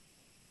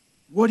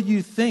 What do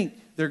you think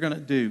they're going to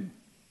do?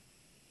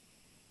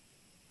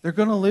 They're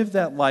going to live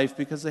that life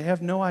because they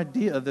have no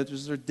idea that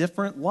there's a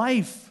different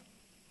life.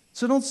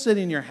 So don't sit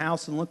in your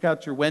house and look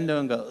out your window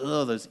and go,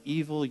 "Ugh, those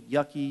evil,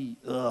 yucky,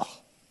 ugh,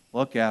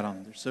 look at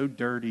them. They're so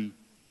dirty."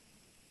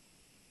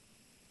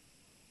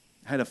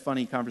 I had a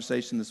funny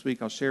conversation this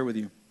week I'll share with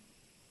you.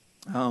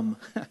 I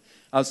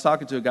was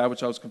talking to a guy,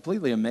 which I was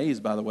completely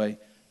amazed, by the way.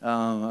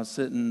 I was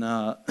sitting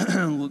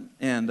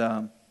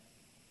and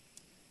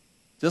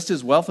just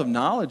his wealth of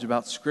knowledge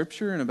about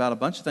Scripture and about a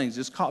bunch of things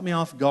just caught me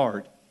off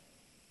guard.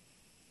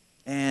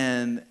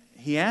 And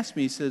he asked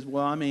me, he says,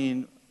 "Well, I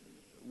mean,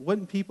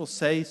 wouldn't people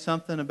say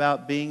something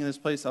about being in this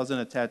place?" I was in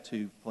a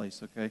tattoo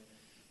place, okay?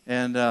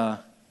 And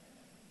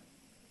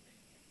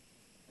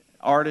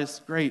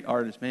artist, great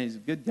artist, man. He's a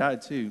good guy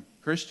too.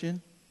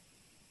 Christian.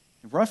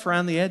 Rough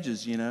around the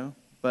edges,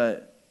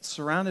 but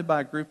surrounded by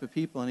a group of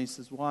people. And he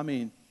says, "Well, I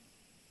mean,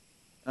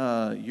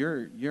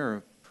 you're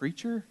a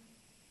preacher?"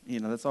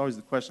 That's always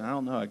the question. I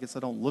don't know. I guess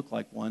I don't look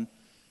like one.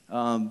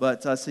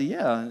 But I said,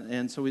 "Yeah."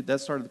 And so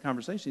that started the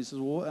conversation. He says,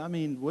 "Well, I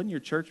mean, wouldn't your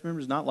church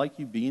members not like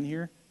you being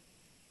here?"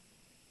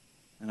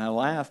 And I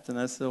laughed and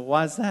I said,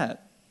 "Why is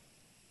that?"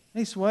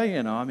 And he said,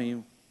 "Well, I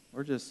mean,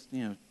 we're just,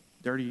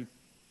 dirty,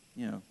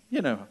 you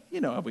know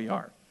how we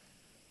are."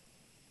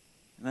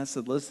 And I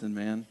said, "Listen,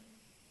 man,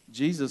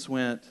 Jesus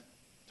went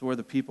to where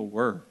the people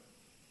were."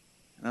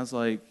 And I was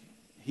like,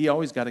 he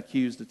always got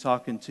accused of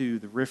talking to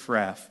the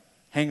riffraff,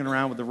 hanging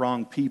around with the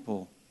wrong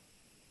people.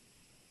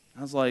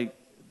 I was like,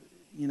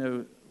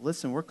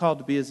 listen, we're called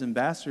to be his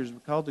ambassadors. We're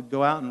called to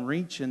go out and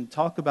reach and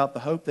talk about the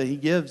hope that he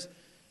gives.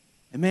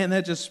 And man,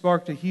 that just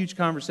sparked a huge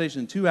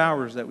conversation. 2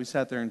 hours that we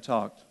sat there and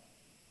talked.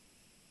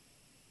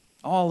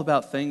 All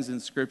about things in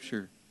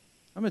Scripture.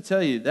 I'm going to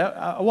tell you, that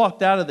I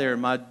walked out of there,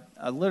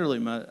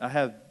 I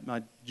have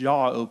my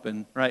jaw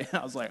open, right?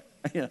 I was like,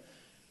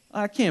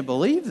 I can't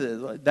believe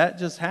that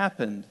just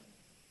happened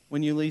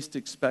when you least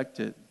expect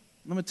it.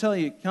 I'm going to tell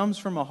you, it comes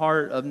from a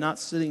heart of not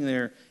sitting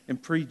there in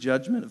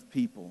prejudgment of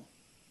people.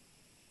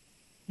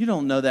 You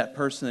don't know that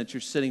person that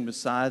you're sitting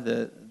beside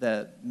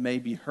that may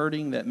be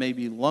hurting, that may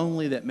be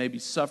lonely, that may be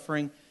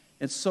suffering.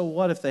 And so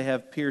what if they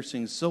have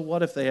piercings? So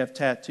what if they have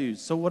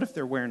tattoos? So what if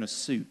they're wearing a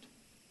suit?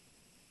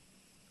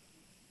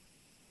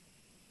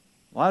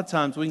 A lot of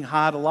times we can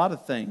hide a lot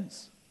of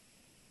things.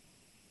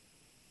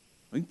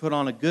 We can put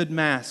on a good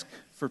mask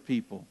for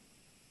people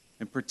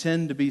and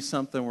pretend to be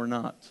something we're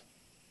not.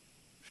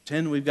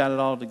 Pretend we've got it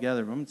all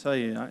together. But I'm going to tell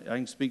you, I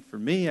can speak for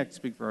me, I can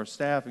speak for our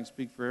staff, I can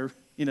speak for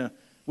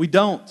we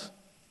don't.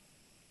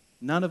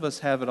 None of us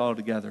have it all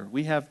together.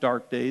 We have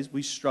dark days.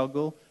 We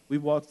struggle. We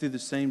walk through the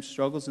same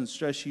struggles and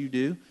stress you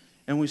do.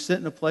 And we sit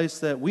in a place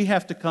that we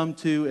have to come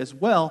to as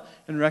well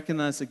and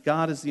recognize that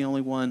God is the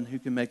only one who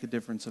can make a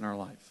difference in our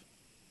life.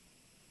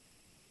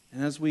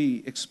 And as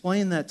we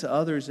explain that to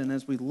others and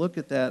as we look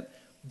at that,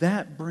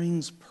 that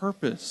brings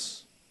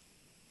purpose.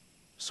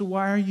 So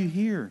why are you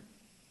here?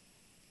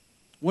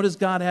 What does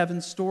God have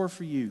in store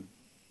for you?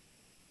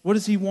 What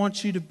does he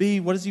want you to be?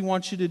 What does he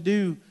want you to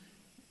do?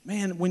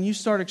 Man, when you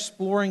start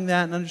exploring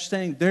that and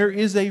understanding there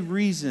is a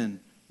reason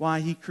why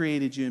he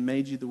created you and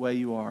made you the way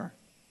you are.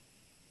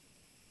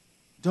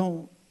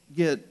 Don't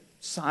get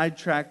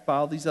sidetracked by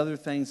all these other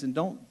things and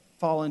don't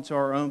fall into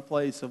our own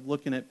place of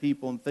looking at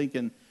people and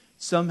thinking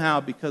somehow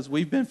because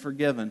we've been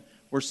forgiven,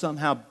 we're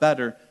somehow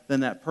better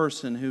than that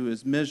person who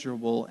is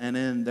miserable and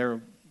in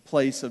their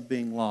place of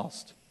being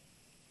lost.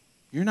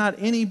 You're not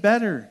any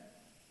better.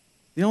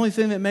 The only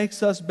thing that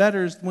makes us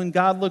better is when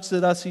God looks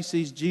at us, he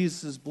sees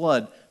Jesus'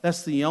 blood.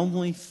 That's the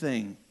only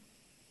thing.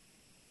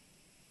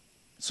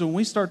 So when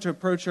we start to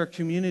approach our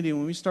community,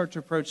 when we start to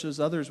approach those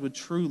others with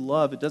true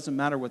love, it doesn't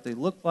matter what they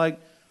look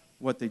like,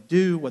 what they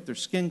do, what their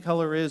skin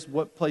color is,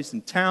 what place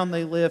in town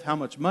they live, how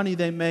much money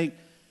they make,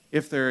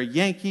 if they're a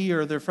Yankee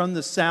or they're from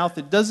the South,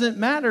 it doesn't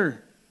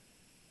matter.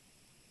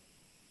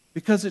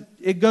 Because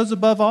it goes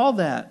above all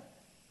that.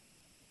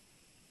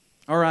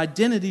 Our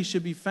identity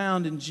should be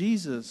found in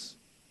Jesus.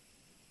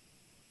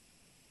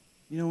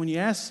 When you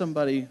ask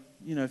somebody,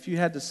 if you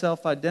had to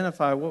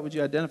self-identify, what would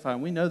you identify?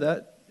 And we know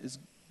that is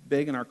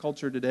big in our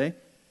culture today.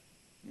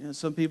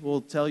 Some people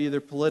will tell you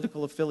their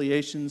political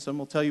affiliation. Some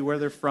will tell you where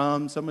they're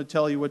from. Some will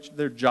tell you what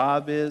their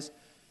job is.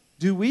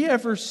 Do we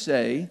ever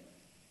say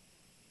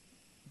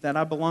that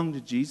I belong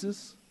to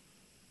Jesus?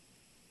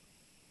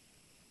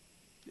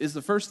 Is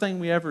the first thing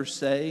we ever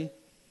say,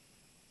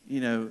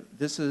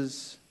 this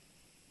is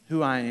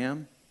who I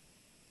am?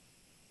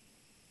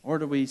 Or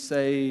do we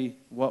say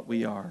what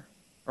we are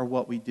or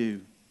what we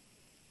do?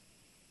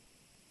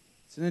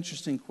 It's an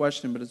interesting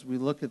question, but as we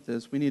look at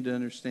this, we need to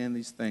understand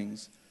these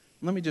things.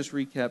 Let me just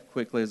recap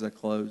quickly as I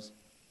close.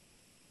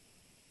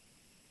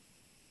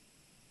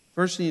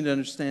 First, you need to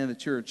understand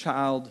that you're a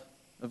child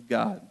of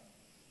God.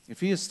 If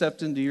he has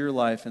stepped into your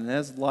life and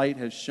as light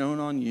has shone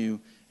on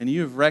you and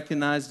you have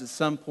recognized at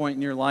some point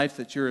in your life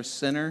that you're a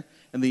sinner,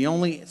 and the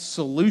only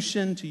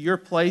solution to your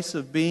place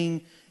of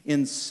being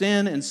in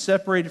sin and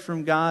separated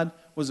from God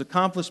was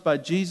accomplished by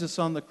Jesus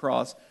on the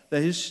cross,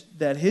 that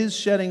his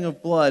shedding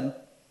of blood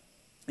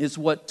is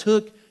what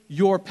took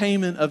your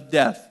payment of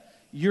death.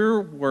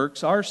 Your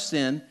works, our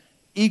sin,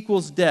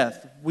 equals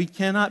death. We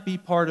cannot be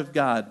part of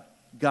God.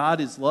 God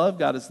is love.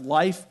 God is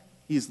life.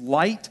 He's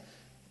light.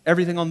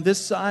 Everything on this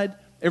side,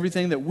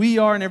 everything that we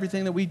are and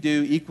everything that we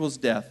do equals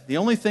death. The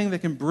only thing that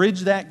can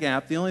bridge that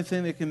gap, the only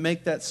thing that can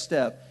make that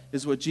step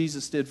is what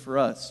Jesus did for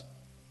us.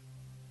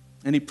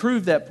 And he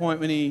proved that point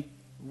when he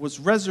was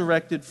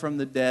resurrected from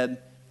the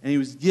dead and he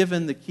was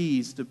given the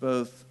keys to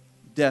both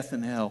death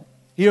and hell.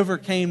 He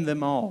overcame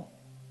them all.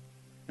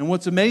 And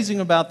what's amazing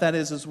about that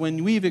is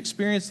when we've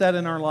experienced that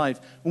in our life,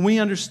 when we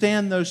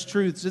understand those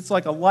truths, it's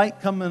like a light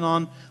coming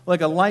on,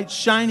 like a light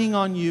shining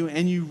on you,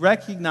 and you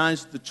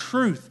recognize the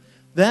truth.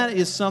 That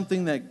is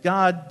something that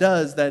God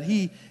does, that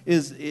He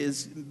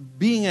is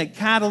being a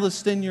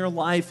catalyst in your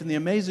life. And the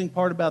amazing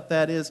part about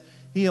that is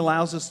He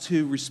allows us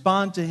to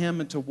respond to Him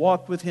and to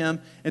walk with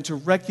Him and to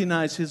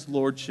recognize His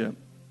lordship.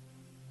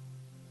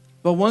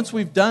 But once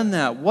we've done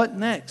that, what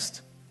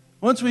next?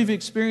 Once we've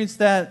experienced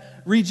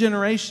that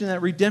regeneration,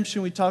 that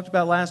redemption we talked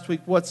about last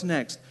week, what's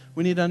next?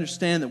 We need to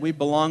understand that we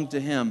belong to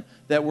Him,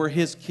 that we're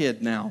His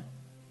kid now.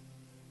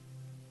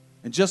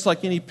 And just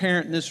like any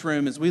parent in this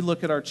room, as we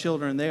look at our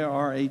children, they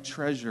are a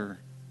treasure.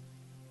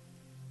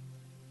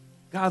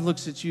 God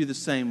looks at you the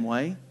same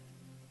way.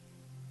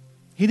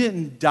 He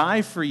didn't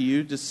die for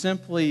you to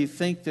simply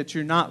think that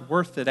you're not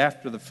worth it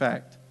after the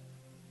fact.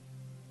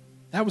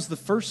 That was the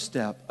first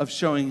step of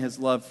showing His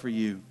love for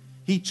you.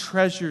 He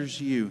treasures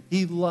you.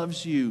 He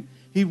loves you.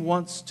 He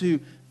wants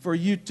for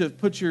you to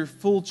put your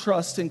full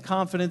trust and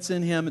confidence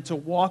in Him and to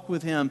walk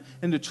with Him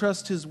and to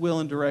trust His will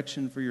and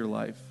direction for your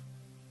life.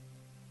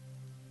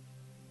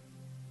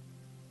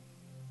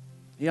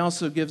 He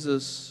also gives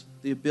us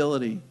the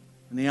ability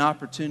and the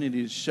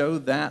opportunity to show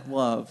that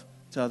love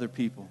to other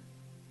people.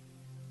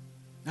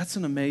 That's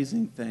an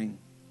amazing thing.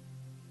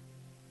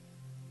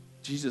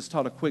 Jesus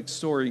taught a quick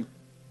story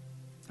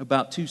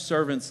about two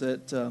servants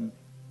that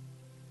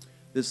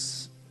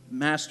this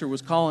master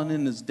was calling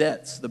in his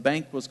debts. The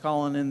bank was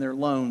calling in their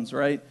loans,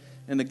 right?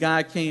 And the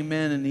guy came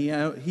in and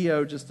he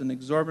owed just an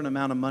exorbitant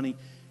amount of money.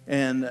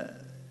 And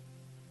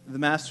the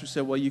master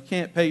said, well, you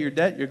can't pay your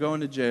debt, you're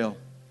going to jail.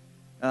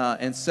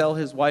 And sell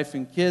his wife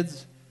and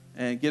kids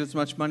and get as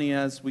much money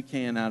as we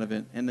can out of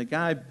it. And the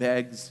guy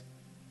begs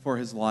for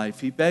his life.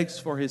 He begs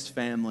for his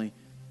family.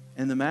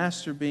 And the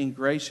master, being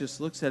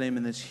gracious, looks at him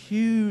in this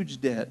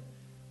huge debt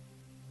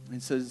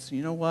and says,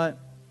 you know what?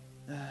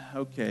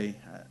 Okay,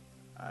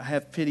 I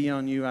have pity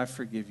on you. I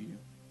forgive you.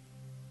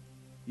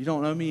 You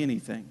don't owe me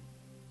anything.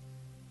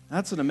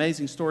 That's an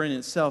amazing story in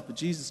itself, but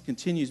Jesus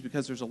continues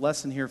because there's a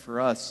lesson here for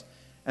us.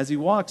 As He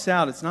walks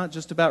out, it's not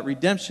just about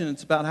redemption,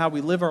 it's about how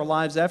we live our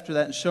lives after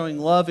that and showing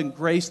love and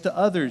grace to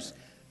others.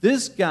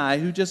 This guy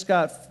who just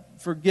got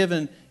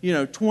forgiven,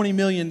 $20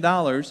 million,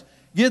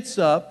 gets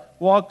up,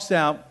 walks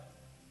out,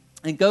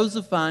 and goes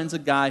and finds a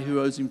guy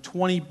who owes him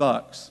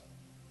 $20.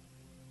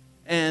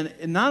 And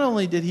not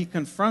only did he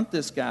confront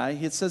this guy,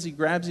 it says he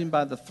grabs him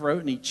by the throat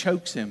and he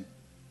chokes him.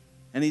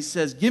 And he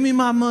says, give me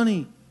my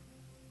money.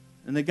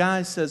 And the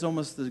guy says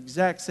almost the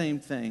exact same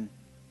thing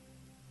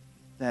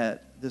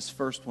that this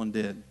first one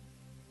did.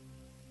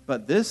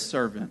 But this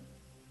servant,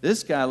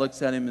 this guy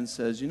looks at him and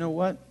says, you know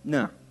what?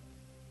 No.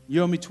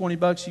 You owe me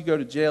 $20, you go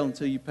to jail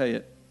until you pay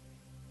it.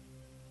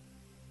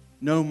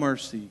 No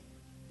mercy,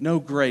 no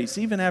grace,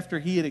 even after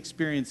he had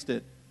experienced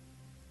it.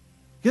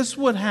 Guess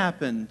what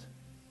happened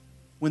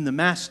when the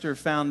master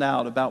found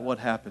out about what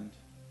happened?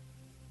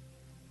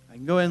 I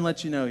can go ahead and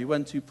let you know he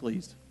wasn't too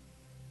pleased.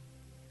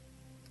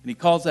 And he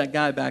calls that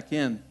guy back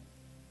in.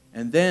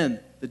 And then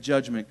the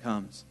judgment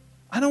comes.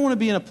 I don't want to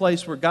be in a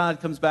place where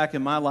God comes back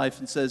in my life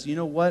and says, you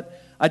know what?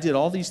 I did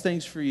all these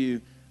things for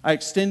you. I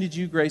extended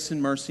you grace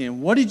and mercy.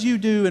 And what did you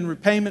do in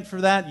repayment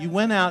for that? You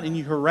went out and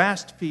you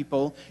harassed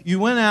people. You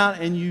went out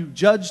and you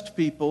judged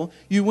people.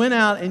 You went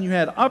out and you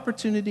had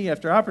opportunity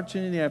after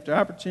opportunity after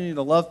opportunity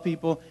to love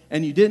people,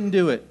 and you didn't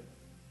do it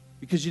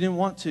because you didn't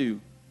want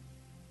to.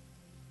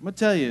 I'm going to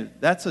tell you,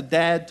 that's a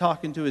dad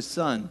talking to his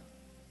son.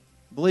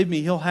 Believe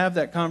me, he'll have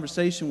that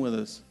conversation with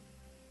us.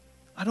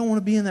 I don't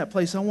want to be in that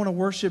place. I want to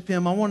worship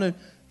Him. I want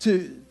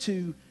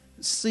to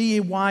see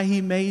why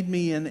He made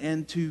me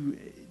and to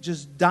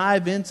just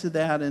dive into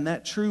that and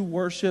that true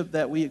worship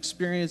that we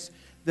experience,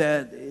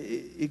 that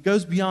it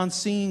goes beyond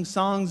singing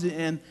songs,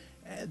 and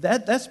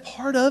that's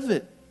part of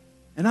it.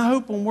 And I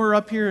hope when we're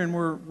up here and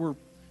we're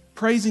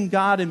praising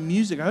God in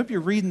music, I hope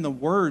you're reading the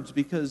words,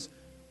 because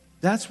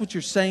that's what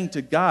you're saying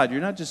to God. You're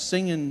not just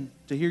singing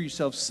to hear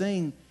yourself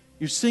sing.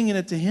 You're singing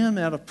it to Him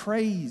out of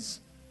praise.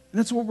 And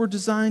that's what we're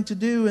designed to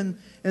do, and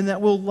that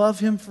we'll love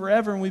Him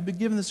forever. And we've been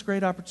given this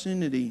great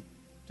opportunity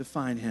to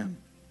find Him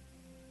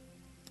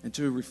and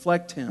to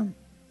reflect Him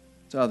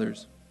to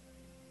others.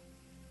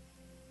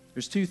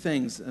 There's two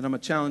things that I'm going to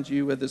challenge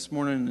you with this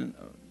morning, and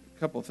a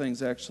couple of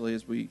things actually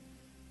as we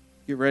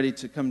get ready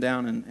to come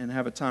down and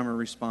have a time of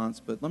response.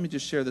 But let me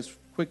just share this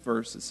quick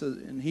verse. It says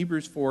in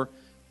Hebrews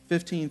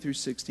 4:15 through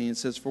 16, it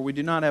says, "For we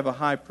do not have a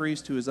high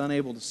priest who is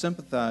unable to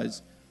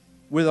sympathize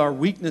with our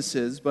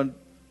weaknesses, but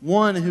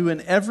one who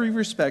in every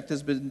respect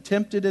has been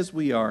tempted as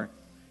we are,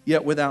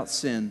 yet without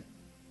sin."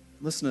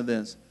 Listen to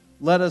this.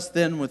 "Let us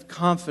then with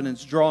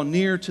confidence draw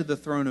near to the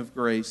throne of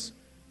grace,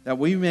 that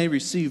we may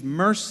receive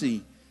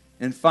mercy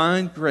and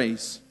find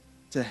grace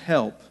to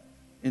help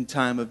in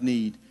time of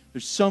need."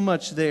 There's so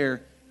much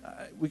there.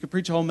 We could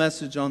preach a whole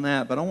message on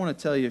that, but I want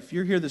to tell you, if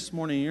you're here this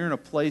morning and you're in a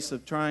place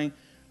of trying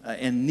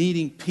and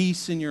needing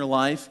peace in your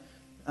life,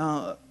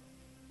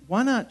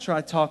 why not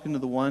try talking to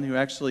the one who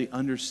actually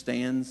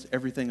understands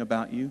everything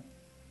about you?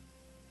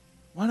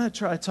 Why not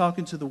try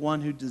talking to the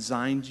one who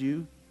designed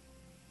you,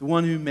 the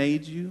one who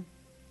made you?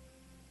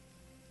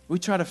 We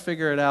try to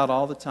figure it out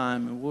all the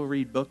time, and we'll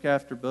read book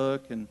after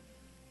book and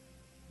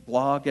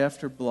blog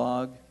after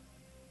blog.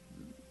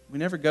 We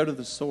never go to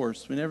the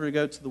source. We never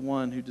go to the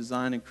one who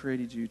designed and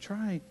created you.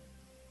 Try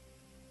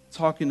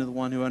talking to the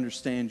one who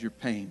understands your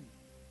pain,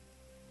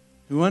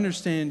 who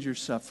understands your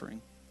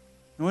suffering,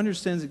 who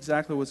understands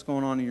exactly what's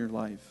going on in your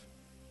life.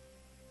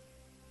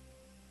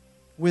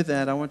 With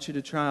that, I want you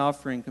to try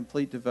offering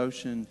complete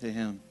devotion to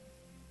Him.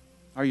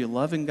 Are you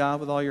loving God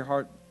with all your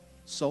heart,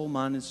 soul,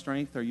 mind, and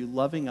strength? Are you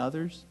loving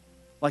others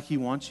like He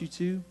wants you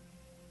to?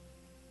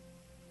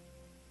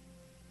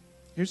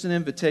 Here's an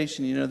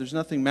invitation. You know, there's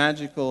nothing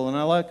magical, and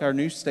I like our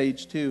new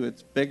stage too.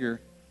 It's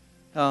bigger.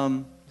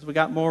 So we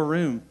got more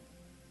room.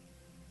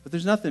 But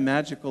there's nothing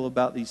magical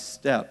about these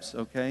steps,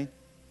 okay?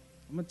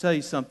 I'm going to tell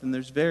you something.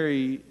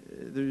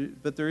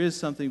 There is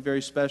something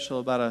very special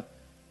about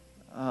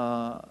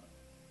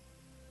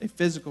a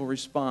physical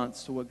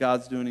response to what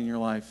God's doing in your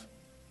life.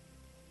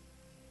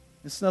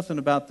 It's nothing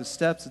about the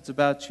steps. It's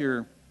about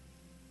your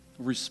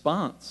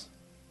response.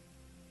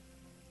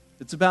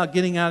 It's about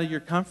getting out of your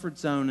comfort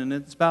zone, and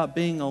it's about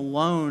being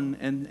alone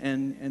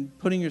and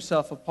putting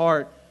yourself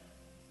apart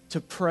to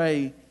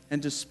pray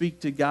and to speak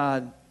to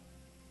God.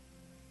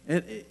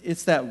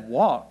 It's that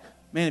walk.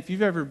 Man, if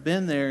you've ever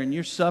been there and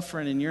you're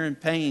suffering and you're in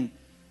pain,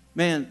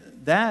 man,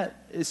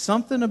 that is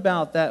something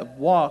about that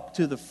walk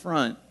to the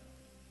front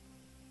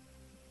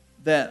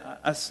that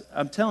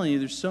I'm telling you,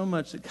 there's so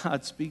much that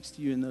God speaks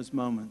to you in those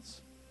moments.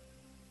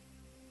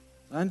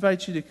 I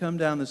invite you to come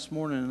down this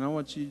morning, and I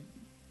want you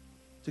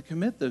to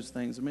commit those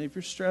things. I mean, if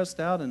you're stressed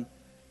out and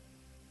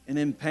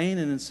in pain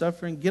and in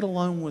suffering, get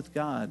alone with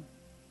God.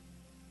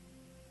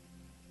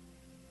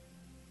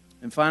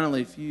 And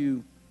finally, if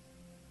you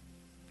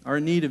are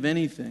in need of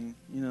anything,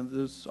 you know,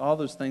 there's all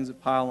those things that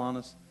pile on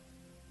us.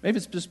 Maybe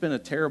it's just been a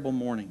terrible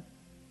morning,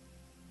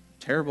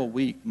 terrible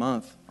week,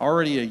 month,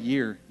 already a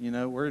year. You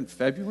know, we're in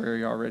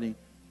February already.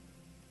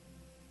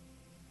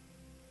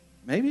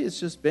 Maybe it's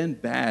just been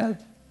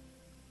bad.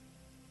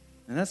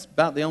 And that's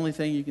about the only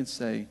thing you can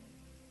say.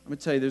 I'm going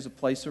to tell you, there's a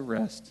place of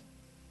rest.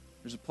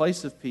 There's a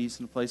place of peace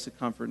and a place of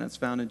comfort, and that's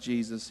found in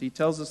Jesus. He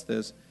tells us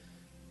this,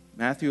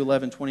 Matthew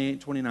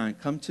 11:28-29,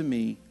 "Come to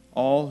me,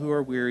 all who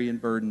are weary and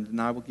burdened,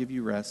 and I will give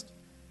you rest.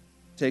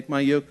 Take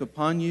my yoke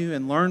upon you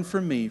and learn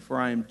from me,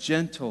 for I am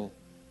gentle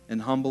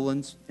and humble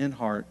in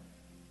heart,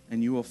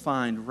 and you will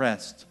find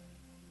rest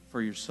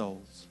for your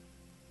souls."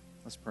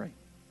 Let's pray.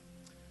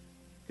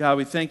 God,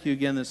 we thank you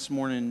again this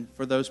morning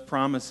for those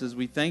promises.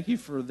 We thank you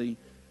for the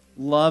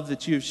love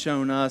that you've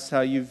shown us,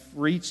 how you've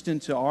reached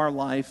into our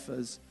life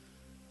as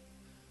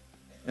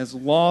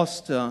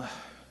lost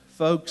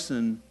folks.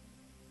 And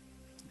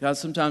God,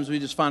 sometimes we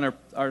just find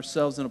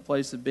ourselves in a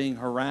place of being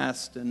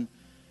harassed and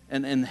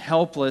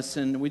helpless,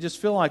 and we just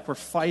feel like we're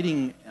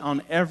fighting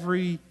on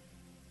every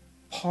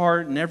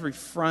part and every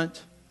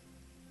front.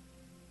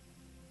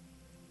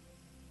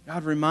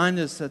 God, remind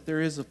us that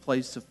there is a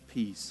place of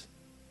peace,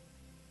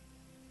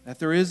 that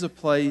there is a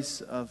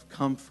place of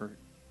comfort,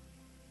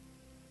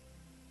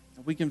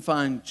 that we can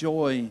find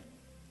joy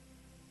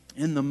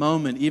in the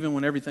moment, even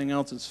when everything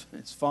else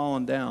is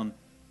fallen down.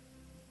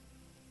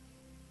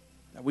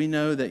 That we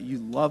know that you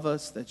love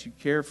us, that you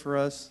care for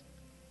us,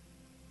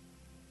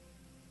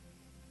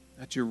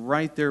 that you're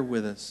right there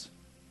with us.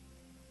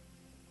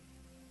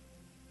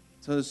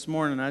 So this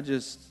morning,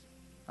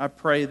 I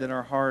pray that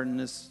our heart in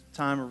this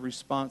time of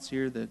response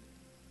here, that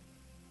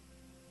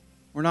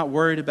we're not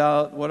worried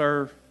about what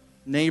our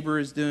neighbor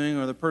is doing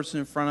or the person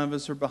in front of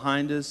us or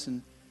behind us.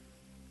 And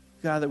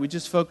God, that we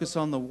just focus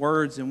on the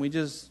words and we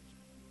just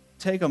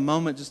take a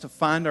moment just to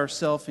find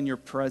ourselves in your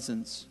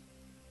presence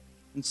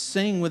and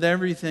sing with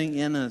everything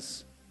in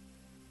us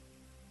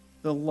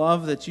the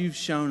love that you've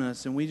shown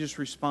us, and we just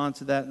respond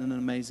to that in an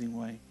amazing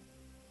way.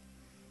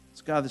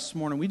 So God, this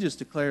morning we just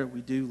declare that we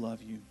do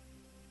love you.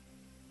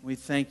 We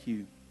thank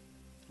you.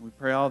 We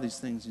pray all these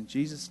things in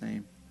Jesus'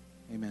 name.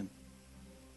 Amen.